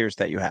 the players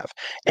that you have.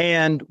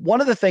 And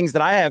one of the things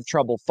that I have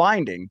trouble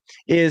finding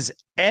is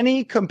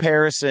any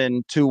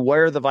comparison to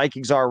where the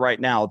Vikings are right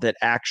now that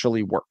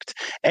actually worked.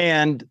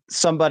 And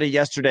somebody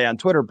yesterday on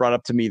Twitter brought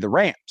up to me the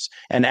Rams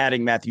and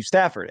adding Matthew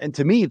Stafford. And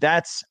to me,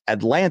 that's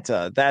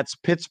Atlanta, that's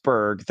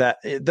Pittsburgh,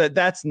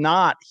 that's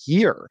not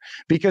here,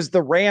 because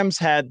the Rams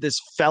had this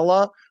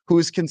fella who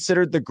is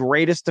considered the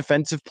greatest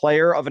defensive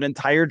player of an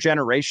entire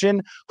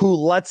generation, who,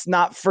 let's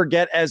not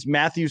forget, as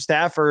Matthew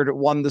Stafford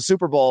won the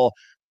Super Bowl,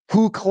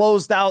 who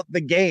closed out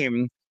the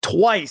game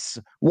twice,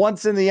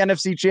 once in the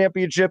NFC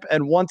Championship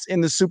and once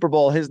in the Super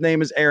Bowl. His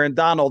name is Aaron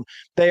Donald.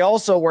 They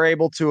also were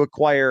able to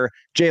acquire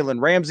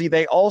Jalen Ramsey.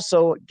 They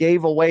also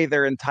gave away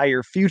their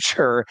entire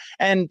future.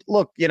 And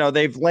look,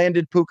 they've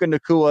landed Puka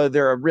Nacua.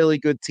 They're a really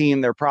good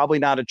team. They're probably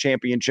not a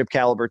championship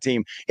caliber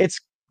team.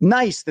 It's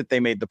nice that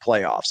they made the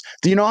playoffs.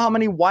 Do you know how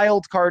many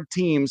wild card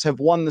teams have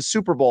won the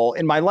Super Bowl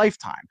in my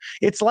lifetime?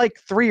 It's like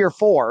 3 or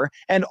 4,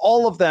 and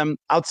all of them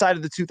outside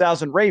of the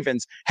 2000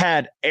 Ravens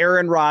had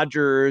Aaron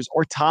Rodgers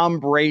or Tom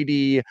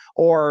Brady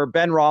or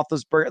Ben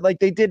Roethlisberger. Like,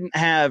 they didn't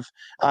have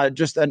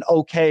just an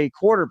okay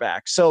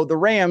quarterback. So the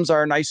Rams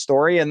are a nice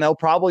story, and they'll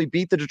probably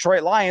beat the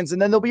Detroit Lions,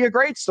 and then they'll be a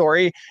great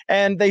story,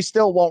 and they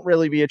still won't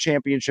really be a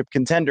championship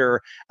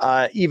contender,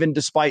 even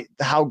despite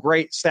how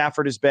great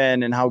Stafford has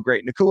been and how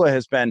great Nacua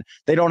has been.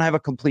 They don't have a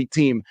complete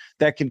team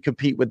that can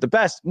compete with the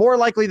best. More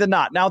likely than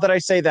not, now that I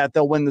say that,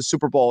 they'll win the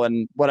Super Bowl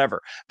and whatever.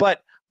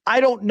 But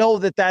I don't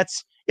know if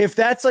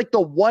that's like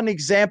the one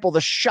example, the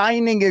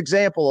shining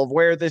example of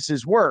where this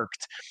has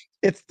worked.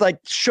 It's like,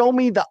 show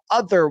me the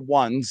other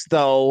ones,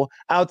 though,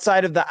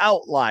 outside of the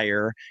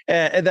outlier.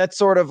 And that's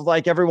sort of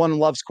like everyone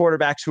loves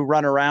quarterbacks who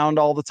run around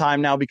all the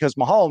time now because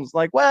Mahomes,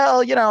 like,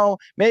 well,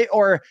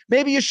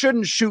 maybe you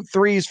shouldn't shoot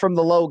threes from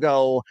the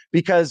logo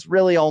because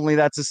really only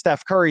that's a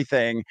Steph Curry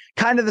thing.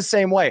 Kind of the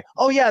same way.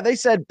 Oh, yeah, they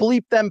said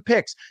bleep them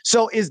picks.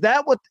 So is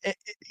that what,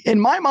 in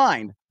my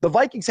mind, the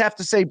Vikings have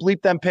to say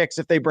bleep them picks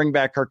if they bring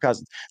back Kirk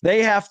Cousins?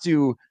 They have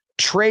to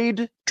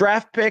trade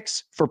draft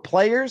picks for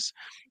players.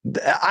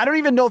 I don't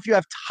even know if you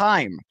have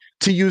time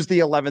to use the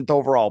 11th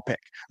overall pick.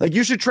 Like,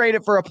 you should trade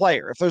it for a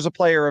player if there's a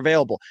player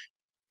available.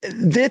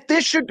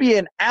 This should be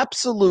an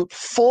absolute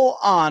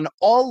full-on,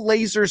 all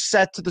lasers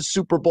set to the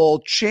Super Bowl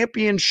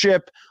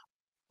championship,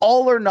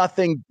 all or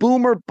nothing,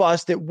 boom or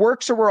bust. It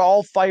works or we're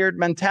all fired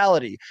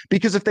mentality.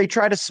 Because if they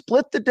try to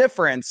split the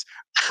difference,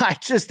 I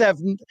just have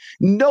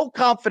no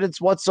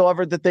confidence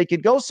whatsoever that they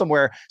could go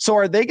somewhere. So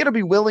are they going to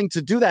be willing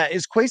to do that?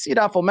 Is Kwesi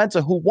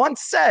Adofo-Mensah, who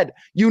once said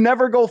you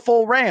never go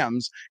full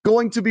Rams,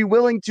 going to be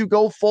willing to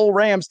go full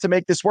Rams to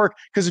make this work?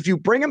 Because if you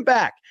bring him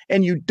back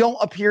and you don't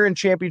appear in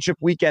championship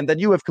weekend, then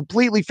you have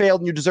completely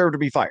failed and you deserve to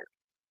be fired.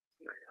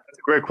 That's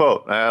a great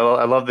quote.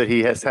 I love that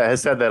he has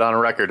said that on a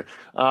record.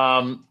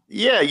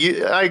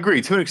 I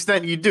agree. To an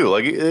extent, you do.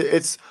 Like,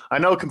 it's, I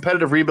know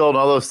competitive rebuild and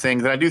all those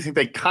things, and I do think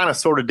they kind of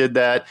sort of did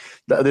that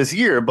this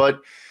year.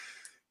 But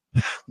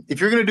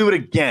if you're going to do it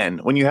again,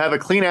 when you have a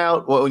clean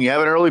out, when you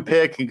have an early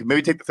pick, you can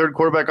maybe take the third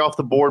quarterback off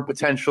the board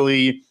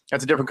potentially.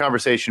 That's a different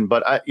conversation.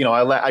 But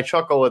I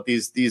chuckle at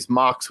these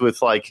mocks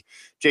with like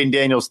Jaden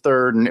Daniels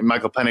third and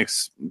Michael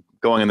Penix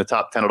going in the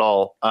top 10 at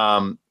all.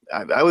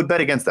 I would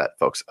bet against that,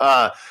 folks.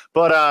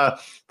 But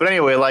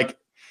anyway, like,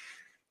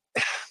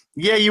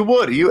 Yeah, you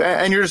would.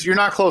 You're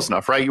not close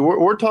enough, right?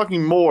 We're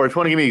talking more. If you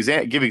want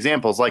to give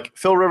examples, like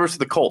Phil Rivers to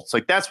the Colts,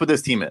 like that's what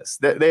this team is.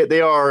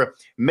 They are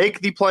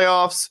make the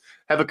playoffs,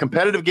 have a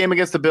competitive game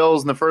against the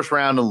Bills in the first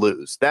round and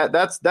lose.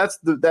 That's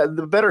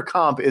the better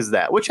comp is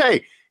that. Which,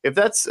 hey, if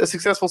that's a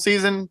successful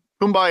season,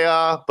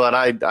 kumbaya. But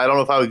I don't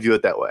know if I would view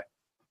it that way.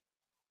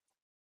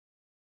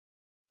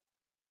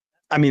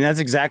 I mean, that's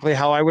exactly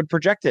how I would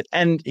project it.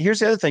 And here's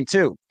the other thing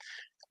too: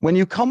 when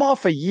you come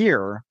off a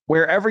year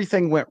where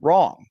everything went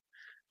wrong.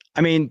 I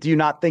mean, do you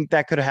not think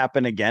that could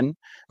happen again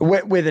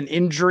with an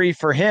injury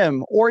for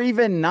him, or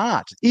even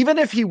not? Even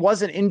if he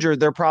wasn't injured,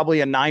 they're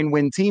probably a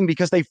 9-win team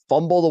because they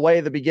fumbled away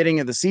at the beginning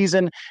of the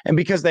season and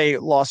because they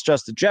lost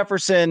Justin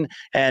Jefferson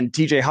and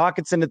TJ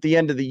Hawkinson at the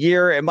end of the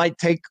year. It might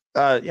take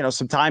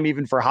some time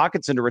even for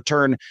Hawkinson to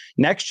return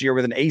next year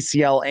with an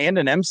ACL and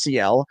an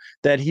MCL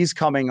that he's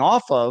coming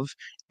off of.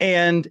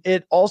 And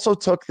it also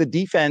took the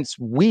defense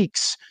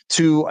weeks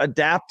to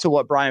adapt to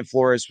what Brian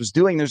Flores was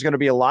doing. There's going to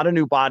be a lot of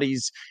new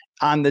bodies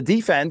on the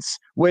defense,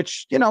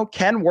 which,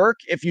 can work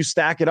if you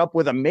stack it up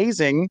with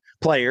amazing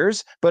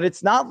players, but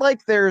it's not like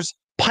there's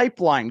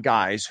pipeline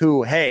guys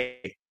who,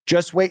 hey,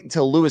 just wait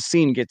until Lewis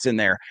Cine gets in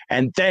there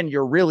and then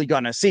you're really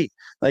going to see.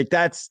 Like,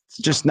 that's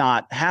just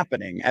not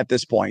happening at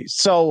this point.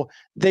 So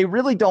they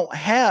really don't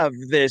have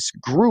this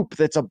group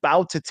that's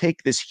about to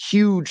take this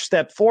huge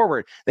step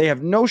forward. They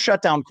have no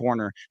shutdown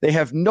corner. They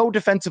have no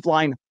defensive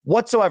line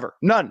whatsoever.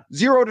 None.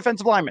 Zero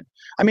defensive linemen.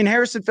 I mean,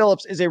 Harrison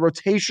Phillips is a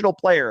rotational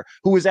player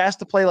who was asked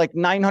to play like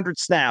 900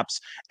 snaps,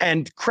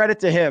 and credit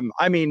to him.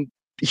 I mean,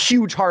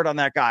 huge heart on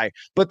that guy,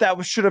 but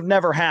that should have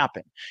never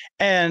happened.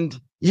 And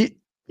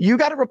you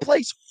got to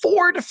replace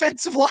 4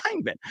 defensive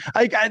linemen.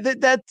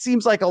 That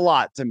seems like a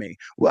lot to me,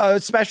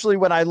 especially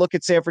when I look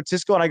at San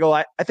Francisco and I go,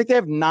 I think they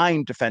have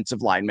 9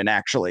 defensive linemen,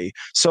 actually.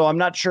 So I'm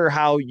not sure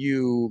how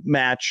you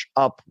match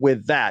up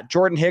with that.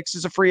 Jordan Hicks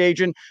is a free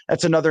agent.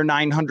 That's another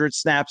 900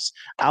 snaps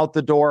out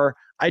the door.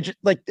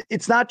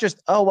 It's not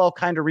just,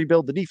 kind of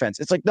rebuild the defense.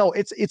 It's like, no,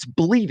 it's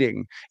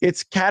bleeding.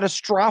 It's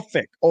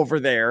catastrophic over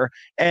there.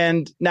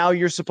 And now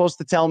you're supposed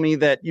to tell me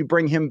that you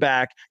bring him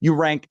back. You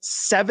rank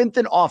 7th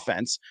in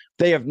offense.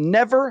 They have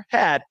never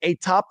had a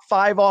top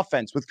 5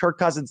 offense with Kirk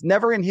Cousins.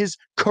 Never in his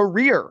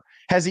career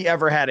has he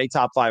ever had a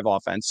top 5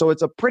 offense. So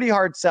it's a pretty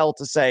hard sell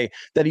to say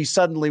that he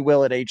suddenly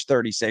will at age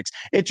 36.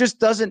 It just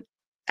doesn't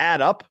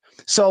add up.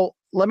 So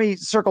let me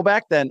circle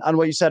back then on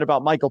what you said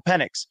about Michael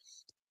Penix.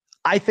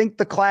 I think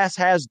the class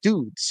has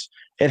dudes.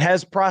 It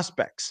has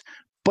prospects,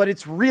 but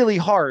it's really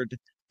hard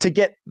to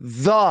get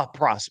the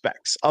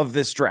prospects of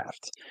this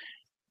draft.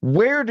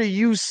 Where do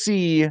you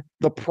see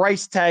the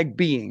price tag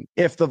being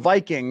if the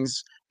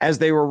Vikings, as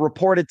they were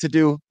reported to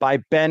do by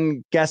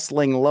Ben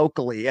Gessling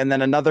locally, and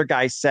then another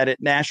guy said it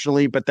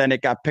nationally, but then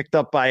it got picked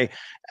up by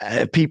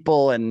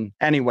people, and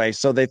anyway,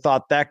 so they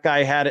thought that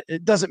guy had it.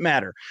 It doesn't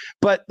matter.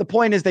 But the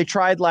point is, they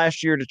tried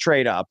last year to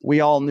trade up.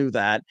 We all knew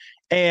that.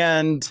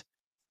 And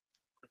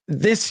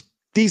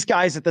these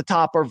guys at the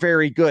top are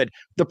very good.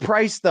 The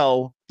price,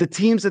 though, the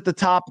teams at the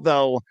top,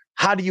 though,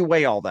 how do you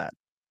weigh all that?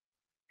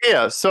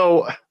 Yeah,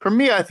 so for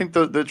me, I think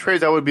the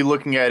trades I would be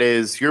looking at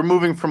is you're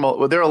moving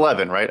from they're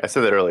 11, right? I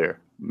said that earlier,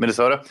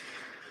 Minnesota.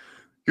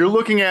 You're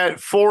looking at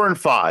 4 and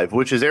 5,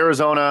 which is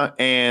Arizona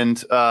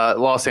and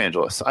Los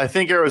Angeles. I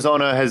think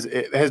Arizona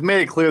has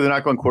made it clear they're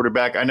not going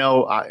quarterback. I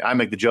know I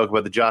make the joke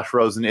about the Josh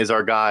Rosen is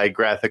our guy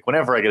graphic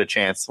whenever I get a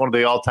chance. It's one of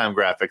the all-time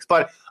graphics.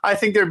 But I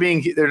think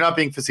they're not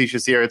being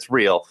facetious here. It's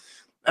real.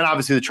 And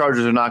obviously the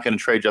Chargers are not going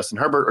to trade Justin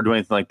Herbert or do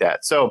anything like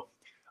that. So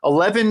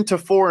 11 to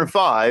 4 and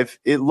 5,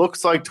 it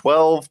looks like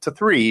 12 to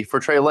 3 for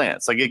Trey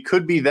Lance. Like, it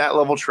could be that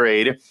level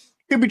trade.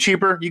 Could be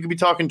cheaper. You could be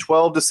talking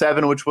 12 to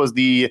 7, which was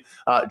the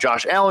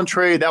Josh Allen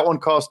trade. That one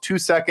cost 2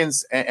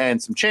 seconds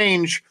and some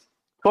change.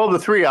 12 to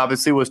 3,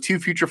 obviously, was 2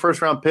 future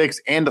first-round picks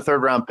and a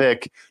third-round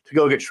pick to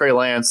go get Trey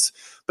Lance.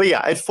 But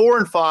yeah, at 4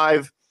 and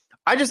 5,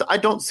 I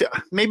don't see.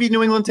 Maybe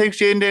New England takes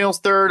Jaden Daniels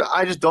third.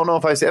 I just don't know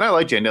if I say. And I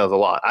like Jaden Daniels a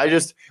lot.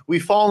 We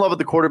fall in love with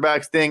the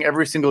quarterbacks thing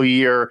every single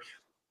year.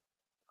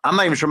 I'm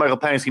not even sure Michael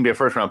Penix can be a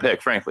first-round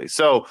pick, frankly.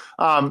 So,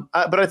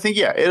 but I think,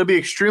 yeah, it'll be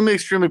extremely,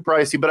 extremely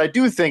pricey. But I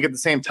do think at the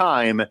same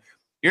time,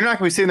 you're not going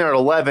to be sitting there at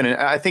 11. And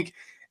I think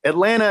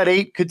Atlanta at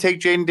 8 could take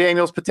Jaden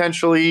Daniels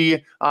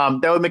potentially.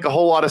 That would make a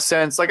whole lot of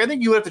sense. Like, I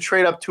think you would have to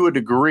trade up to a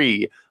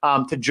degree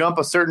to jump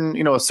a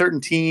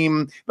certain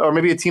team, or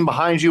maybe a team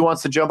behind you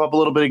wants to jump up a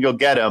little bit and go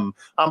get him.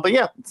 But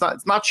yeah,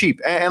 it's not cheap.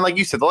 And like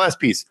you said, the last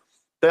piece,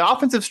 the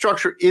offensive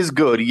structure is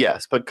good,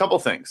 yes, but a couple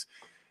things.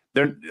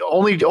 They're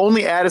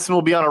only Addison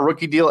will be on a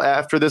rookie deal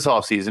after this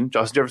offseason.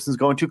 Justin Jefferson's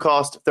going to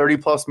cost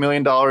 $30+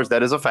 million. That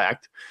is a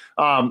fact.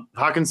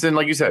 Hawkinson,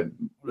 like you said,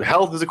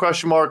 health is a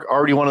question mark.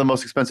 Already one of the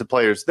most expensive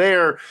players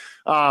there.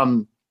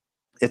 You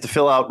have to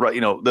fill out,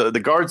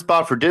 the guard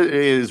spot for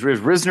is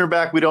Risner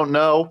back? We don't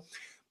know.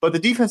 But the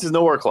defense is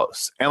nowhere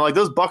close. And like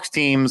those Bucs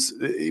teams,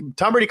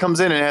 Tom Brady comes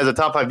in and has a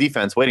top 5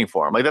 defense waiting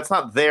for him. Like, that's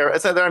not there.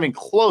 It's not there. I mean,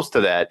 close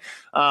to that.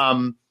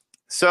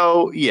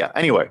 So, yeah,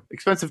 anyway,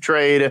 expensive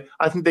trade.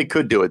 I think they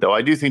could do it, though.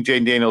 I do think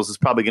Jaden Daniels is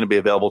probably going to be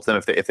available to them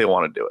if they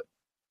want to do it.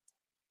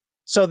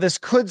 So this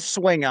could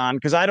swing on,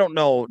 because I don't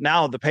know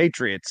now, the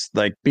Patriots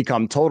like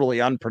become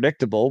totally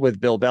unpredictable with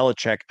Bill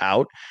Belichick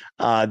out.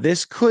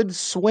 This could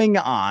swing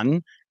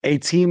on a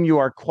team you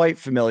are quite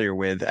familiar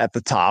with at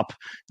the top,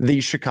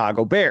 the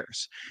Chicago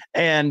Bears.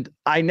 And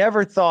I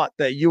never thought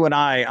that you and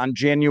I on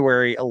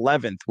January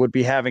 11th would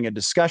be having a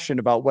discussion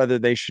about whether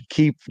they should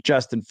keep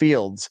Justin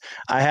Fields.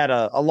 I had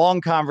a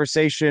long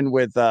conversation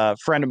with a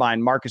friend of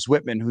mine, Marcus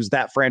Whitman, who's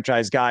that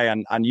franchise guy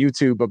on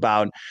YouTube,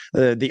 about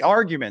the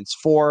arguments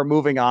for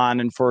moving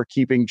on and for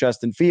keeping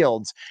Justin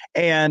Fields.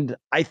 And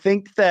I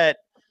think that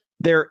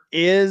there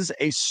is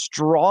a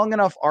strong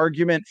enough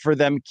argument for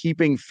them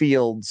keeping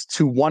Fields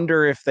to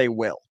wonder if they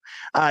will.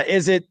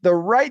 Is it the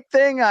right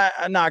thing?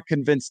 I'm not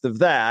convinced of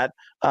that.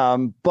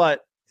 But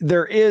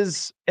there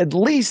is at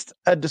least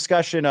a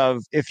discussion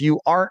of, if you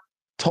aren't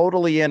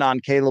totally in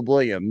on Caleb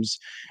Williams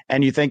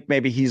and you think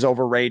maybe he's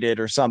overrated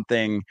or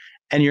something,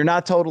 and you're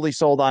not totally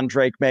sold on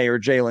Drake May or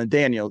Jaden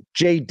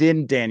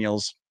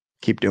Daniels,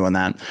 keep doing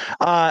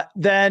that,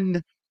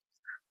 then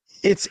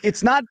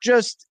it's not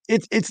just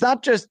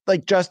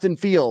like Justin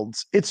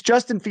Fields. It's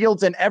Justin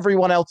Fields and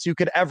everyone else you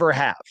could ever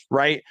have,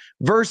 right?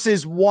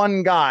 Versus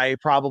one guy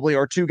probably,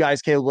 or two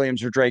guys, Caleb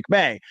Williams or Drake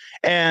May.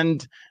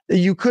 And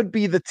you could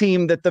be the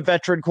team that the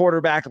veteran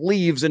quarterback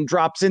leaves and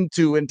drops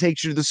into and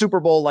takes you to the Super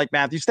Bowl like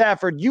Matthew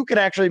Stafford. You could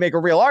actually make a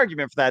real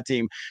argument for that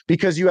team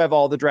because you have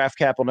all the draft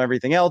capital and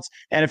everything else.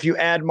 And if you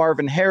add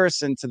Marvin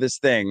Harrison to this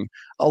thing,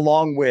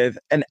 along with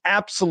an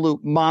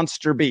absolute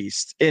monster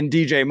beast in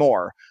DJ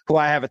Moore, who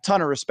I have a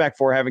ton of respect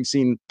for, having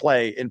seen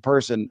play in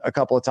person a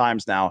couple of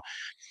times now.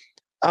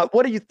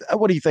 What do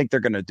you think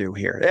they're going to do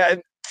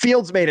here?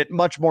 Fields made it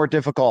much more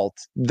difficult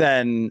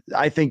than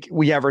I think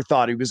we ever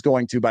thought he was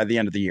going to by the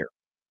end of the year.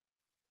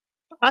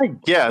 I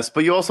guess,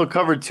 but you also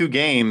covered two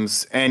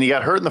games, and he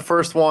got hurt in the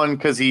first one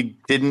because he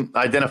didn't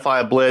identify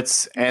a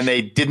blitz, and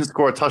they didn't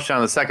score a touchdown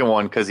in the second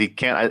one because he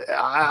can't.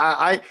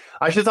 I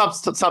should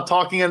stop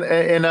talking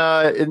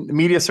in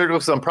media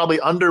circles, because I'm probably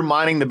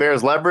undermining the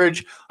Bears'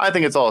 leverage. I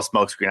think it's all a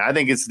smokescreen. I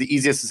think it's the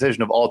easiest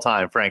decision of all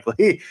time,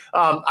 frankly.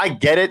 I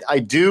get it. I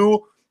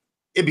do.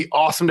 It'd be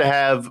awesome to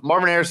have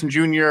Marvin Harrison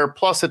Jr.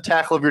 plus a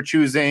tackle of your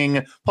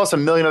choosing, plus a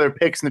million other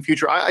picks in the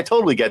future. I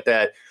totally get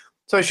that.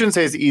 So I shouldn't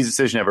say it's the easiest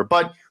decision ever,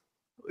 but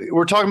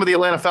we're talking about the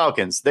Atlanta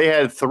Falcons. They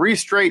had 3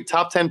 straight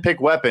top 10 pick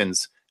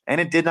weapons,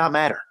 and it did not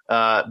matter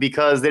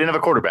because they didn't have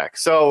a quarterback.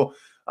 So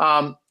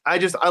I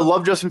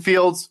love Justin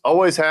Fields.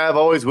 Always have,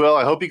 always will.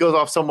 I hope he goes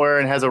off somewhere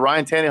and has a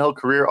Ryan Tannehill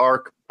career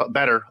arc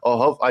better.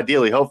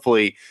 Ideally,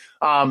 hopefully.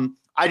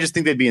 I just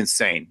think they'd be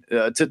insane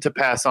to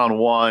pass on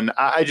one.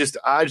 I just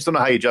don't know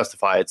how you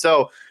justify it.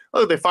 So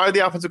look, they fired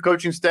the offensive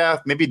coaching staff.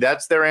 Maybe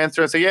that's their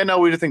answer. I say, yeah, no,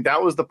 we just think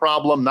that was the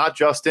problem, not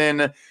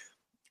Justin.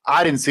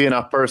 I didn't see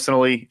enough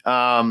personally.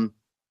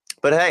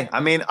 But hey, I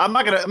mean, I'm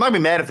not gonna be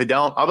mad if they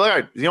don't. I'll be like, all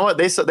right, you know what?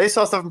 They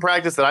saw stuff in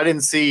practice that I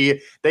didn't see.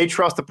 They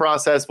trust the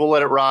process. We'll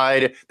let it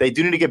ride. They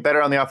do need to get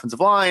better on the offensive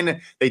line.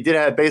 They did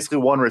have basically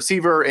one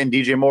receiver in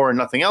DJ Moore and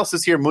nothing else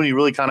this year. Mooney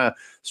really kind of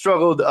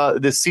struggled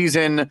this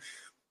season.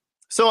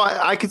 So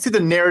I can see the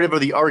narrative or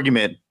the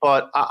argument,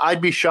 but I'd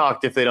be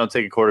shocked if they don't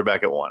take a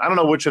quarterback at one. I don't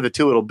know which of the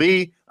two it'll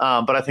be,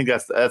 but I think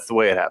that's the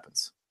way it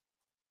happens.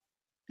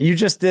 You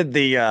just did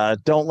the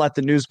don't let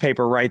the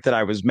newspaper write that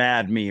I was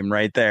mad meme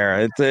right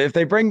there. If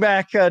they bring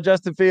back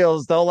Justin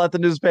Fields, don't let the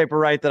newspaper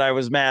write that I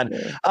was mad.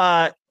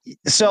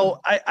 So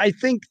I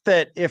think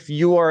that if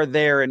you are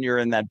there and you're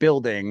in that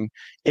building,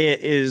 it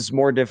is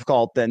more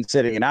difficult than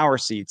sitting in our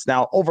seats.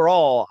 Now,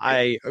 overall,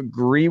 I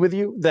agree with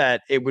you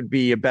that it would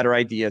be a better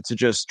idea to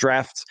just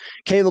draft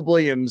Caleb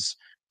Williams,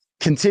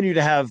 continue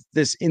to have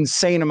this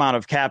insane amount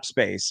of cap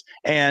space,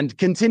 and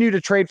continue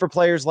to trade for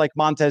players like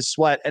Montez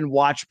Sweat and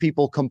watch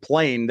people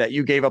complain that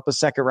you gave up a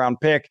second-round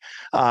pick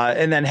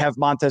and then have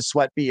Montez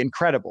Sweat be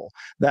incredible.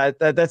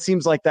 That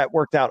seems like that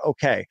worked out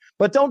okay.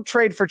 But don't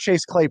trade for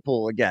Chase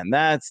Claypool again.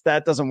 That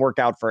doesn't work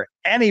out for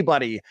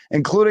anybody,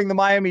 including the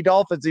Miami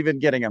Dolphins even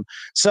getting him.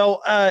 So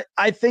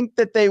I think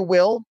that they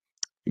will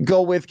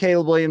go with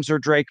Caleb Williams or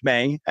Drake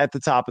May at the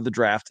top of the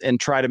draft and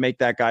try to make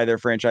that guy their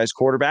franchise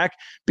quarterback,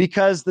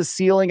 because the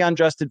ceiling on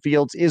Justin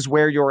Fields is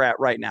where you're at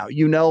right now.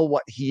 You know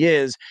what he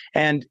is.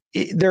 And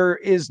there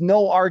is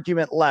no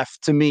argument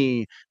left to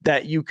me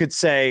that you could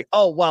say,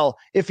 oh, well,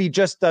 if he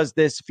just does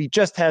this, if he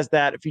just has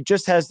that, if he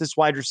just has this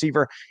wide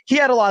receiver, he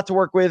had a lot to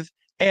work with.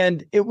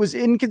 And it was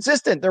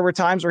inconsistent. There were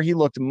times where he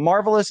looked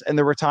marvelous, and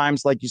there were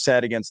times, like you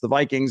said, against the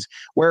Vikings,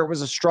 where it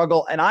was a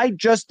struggle. And I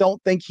just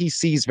don't think he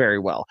sees very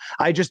well.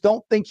 I just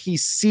don't think he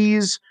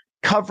sees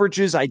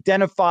coverages,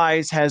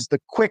 identifies, has the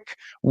quick,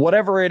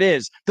 whatever it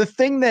is. The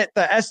thing that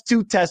the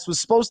S2 test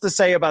was supposed to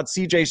say about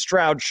CJ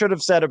Stroud should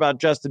have said about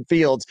Justin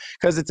Fields,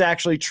 because it's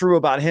actually true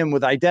about him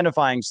with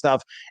identifying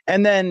stuff.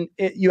 And then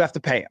you have to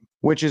pay him,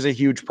 which is a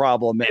huge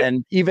problem.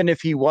 And even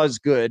if he was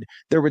good,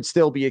 there would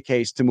still be a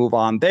case to move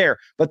on there.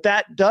 But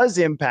that does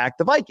impact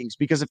the Vikings,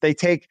 because if they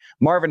take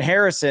Marvin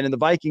Harrison and the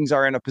Vikings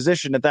are in a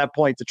position at that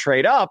point to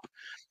trade up,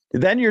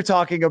 then you're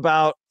talking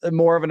about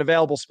more of an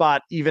available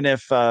spot, even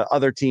if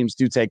other teams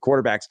do take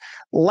quarterbacks.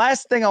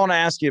 Last thing I want to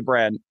ask you,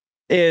 Brad,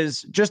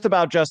 is just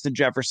about Justin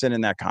Jefferson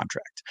in that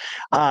contract.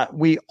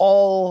 We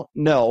all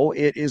know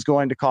it is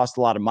going to cost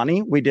a lot of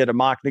money. We did a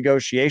mock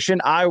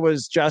negotiation. I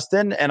was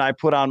Justin, and I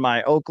put on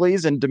my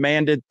Oakleys and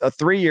demanded a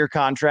 3-year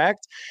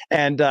contract.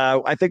 And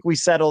I think we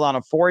settled on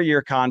a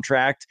 4-year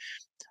contract.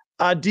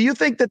 Do you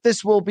think that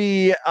this will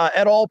be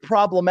at all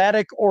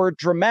problematic or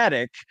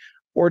dramatic?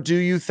 Or do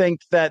you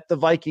think that the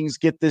Vikings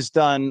get this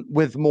done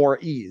with more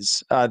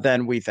ease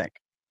than we think?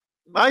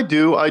 I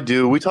do.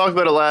 We talked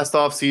about it last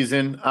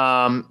offseason.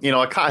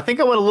 I think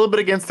I went a little bit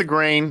against the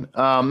grain.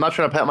 I'm not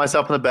trying to pat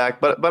myself on the back,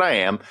 but I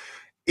am.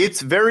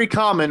 It's very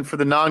common for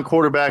the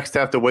non-quarterbacks to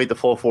have to wait the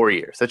full 4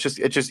 years. It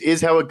just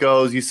is how it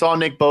goes. You saw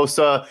Nick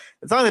Bosa.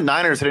 It's not like the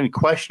Niners had any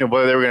question of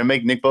whether they were going to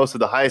make Nick Bosa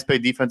the highest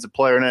paid defensive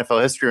player in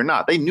NFL history or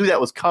not. They knew that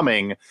was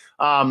coming.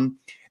 And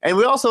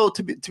we also,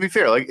 to be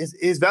fair, like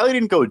his value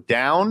didn't go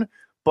down,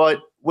 but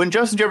when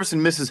Justin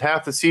Jefferson misses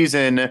half the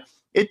season,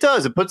 it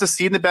does. It puts a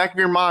seed in the back of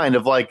your mind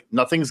of like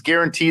nothing's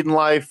guaranteed in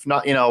life.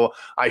 Not,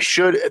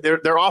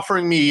 they're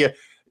offering me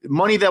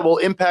money that will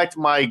impact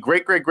my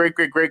great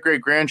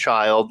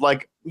grandchild.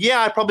 Like,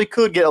 yeah, I probably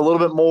could get a little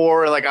bit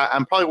more. Like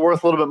I'm probably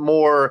worth a little bit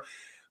more,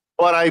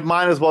 but I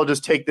might as well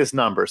just take this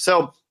number.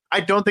 So I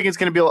don't think it's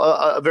going to be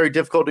a very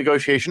difficult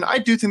negotiation. I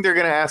do think they're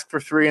going to ask for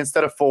 3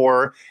 instead of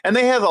 4, and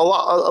they have a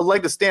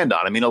leg to stand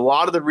on. I mean, a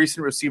lot of the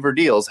recent receiver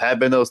deals have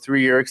been those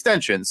 3-year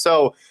extensions.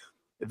 So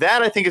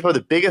that I think is probably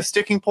the biggest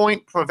sticking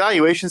point from a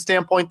valuation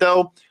standpoint,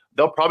 though.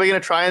 They're probably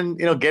going to try and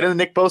get in the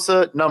Nick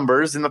Bosa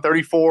numbers in the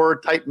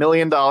 $34 type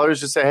million.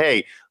 Just say,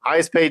 hey,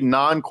 highest paid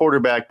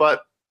non-quarterback,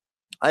 but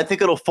I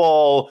think it'll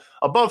fall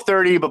above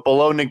 30, but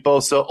below Nick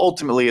Bosa.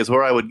 Ultimately, is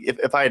where I would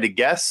if I had to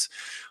guess.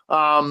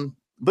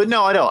 But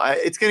no, I don't.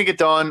 It's going to get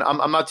done.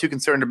 I'm not too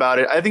concerned about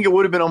it. I think it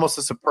would have been almost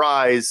a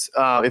surprise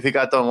if it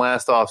got done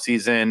last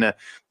offseason. And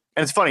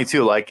it's funny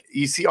too. Like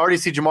already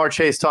see Jamar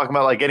Chase talking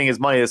about like getting his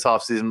money this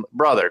offseason,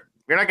 brother.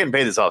 You're not getting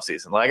paid this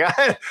offseason. Like,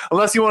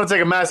 unless you want to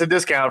take a massive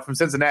discount from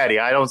Cincinnati,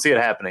 I don't see it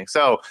happening.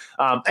 So,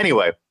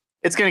 anyway,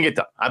 it's going to get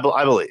done.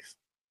 I believe.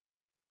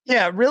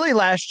 Yeah, really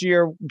last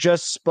year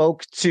just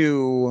spoke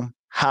to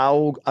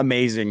how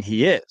amazing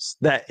he is,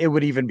 that it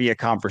would even be a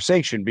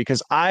conversation,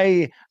 because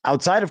I,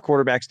 outside of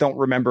quarterbacks, don't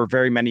remember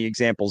very many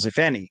examples, if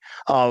any,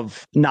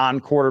 of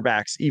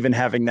non-quarterbacks even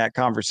having that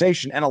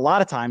conversation. And a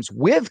lot of times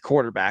with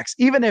quarterbacks,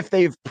 even if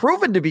they've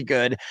proven to be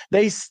good,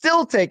 they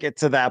still take it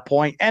to that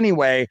point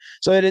anyway.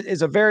 So it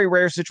is a very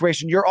rare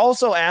situation. You're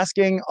also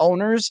asking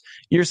owners,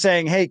 you're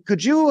saying, hey,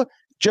 could you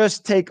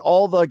just take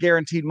all the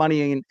guaranteed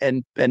money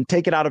and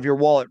take it out of your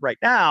wallet right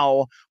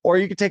now, or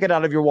you could take it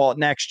out of your wallet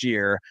next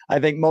year. I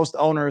think most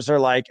owners are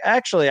like,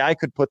 actually, I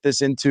could put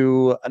this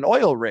into an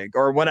oil rig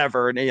or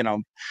whatever. And,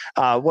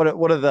 what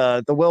are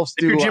the Wilfs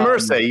do? If you're Jim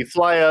Irsay, you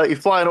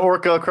fly an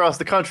orca across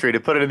the country to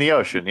put it in the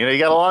ocean. You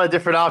got a lot of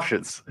different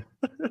options.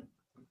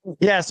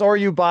 Yes, or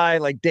you buy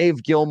like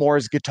Dave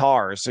Gilmour's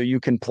guitar so you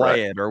can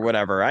play it or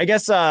whatever. I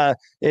guess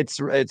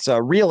it's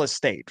a real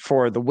estate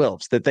for the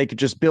Wilfs that they could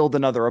just build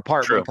another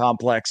apartment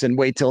complex and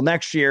wait till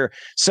next year.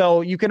 So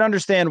you can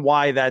understand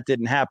why that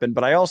didn't happen.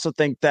 But I also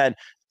think that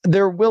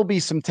there will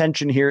be some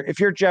tension here. If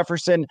you're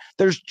Jefferson,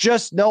 there's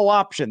just no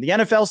option. The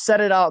NFL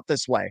set it out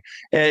this way.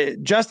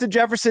 Justin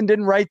Jefferson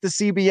didn't write the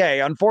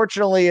CBA.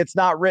 Unfortunately, it's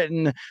not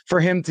written for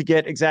him to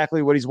get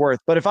exactly what he's worth.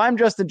 But if I'm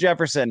Justin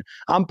Jefferson,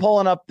 I'm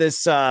pulling up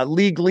this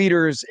league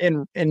leaders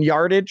in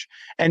yardage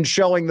and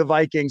showing the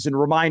Vikings and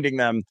reminding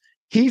them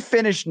he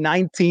finished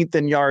 19th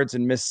in yards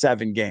and missed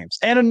 7 games.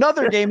 And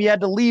another game he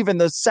had to leave in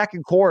the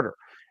second quarter,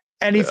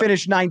 and he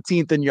finished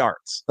 19th in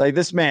yards. Like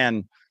this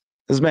man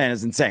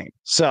is insane.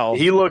 So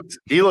he looked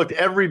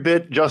every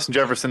bit Justin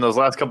Jefferson those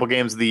last couple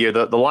games of the year.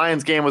 The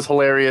Lions game was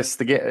hilarious.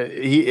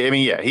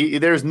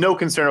 There's no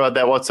concern about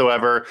that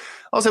whatsoever.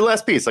 I'll say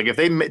last piece. Like if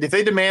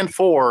they demand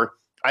 4,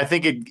 I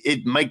think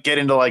it might get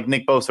into like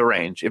Nick Bosa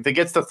range. If it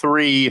gets to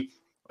 3,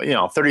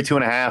 32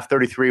 and a half,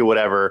 33,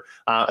 whatever.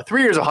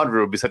 3 years,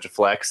 100 would be such a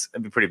flex.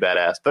 It'd be pretty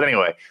badass. But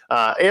anyway,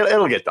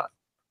 it'll get done.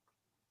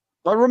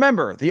 But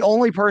remember, the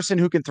only person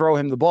who can throw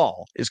him the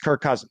ball is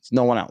Kirk Cousins.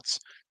 No one else.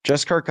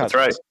 Just Kirk Cousins.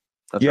 That's right.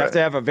 You have to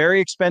have a very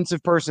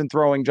expensive person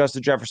throwing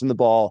Justin Jefferson the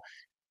ball.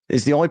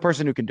 Is the only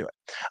person who can do it.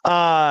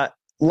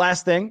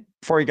 Last thing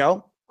before you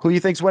go, who do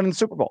you think's winning the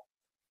Super Bowl?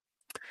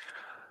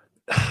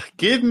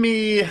 Give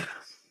me.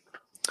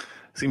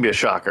 It's gonna be a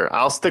shocker.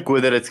 I'll stick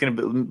with it. It's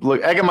gonna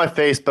look egg on my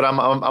face, but I'm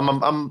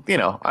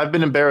I've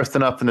been embarrassed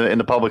enough in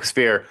the public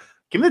sphere.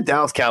 Give me the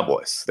Dallas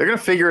Cowboys. They're gonna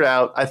figure it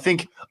out. I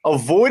think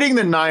avoiding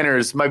the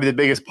Niners might be the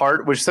biggest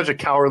part, which is such a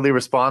cowardly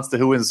response to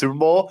who wins the Super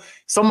Bowl.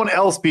 Someone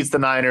else beats the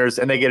Niners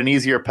and they get an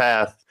easier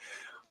path.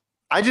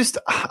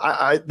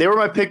 They were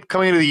my pick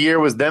coming into the year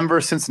was them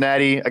versus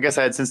Cincinnati. I guess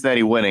I had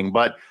Cincinnati winning,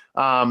 but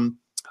I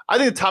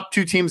think the top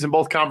 2 teams in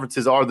both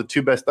conferences are the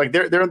 2 best. Like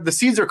the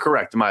seeds are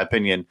correct in my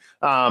opinion.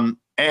 And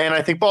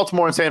I think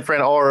Baltimore and San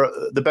Fran are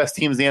the best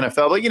teams in the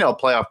NFL. But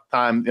playoff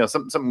time,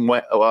 something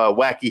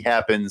wacky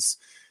happens.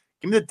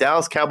 Give me the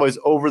Dallas Cowboys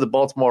over the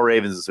Baltimore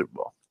Ravens in the Super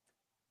Bowl.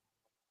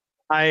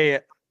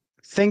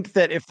 think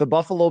that if the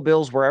Buffalo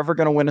Bills were ever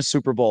going to win a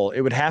Super Bowl,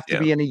 it would have to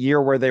be in a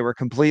year where they were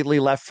completely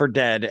left for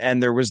dead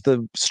and there was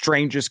the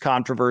strangest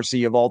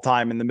controversy of all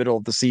time in the middle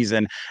of the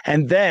season.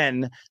 And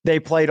then they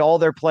played all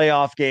their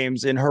playoff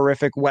games in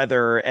horrific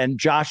weather and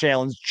Josh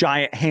Allen's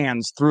giant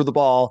hands threw the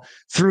ball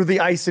through the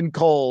ice and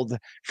cold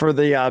for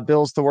the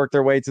Bills to work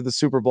their way to the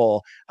Super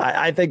Bowl.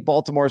 I think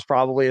Baltimore is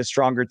probably a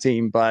stronger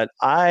team, but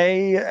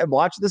I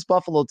watch this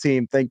Buffalo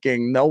team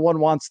thinking no one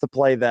wants to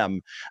play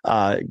them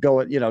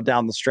going,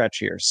 down the stretch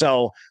here.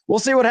 So we'll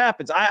see what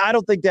happens. I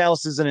don't think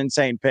Dallas is an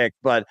insane pick,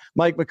 but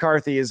Mike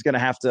McCarthy is going to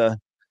have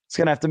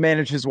to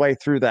manage his way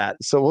through that.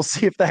 So we'll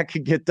see if that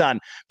can get done.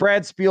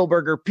 Brad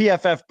Spielberger,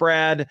 PFF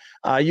Brad,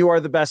 you are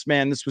the best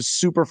man. This was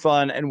super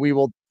fun, and we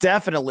will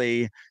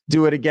definitely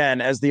do it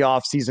again as the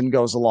off season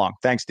goes along.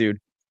 Thanks, dude.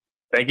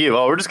 Thank you.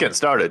 Well, we're just getting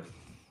started.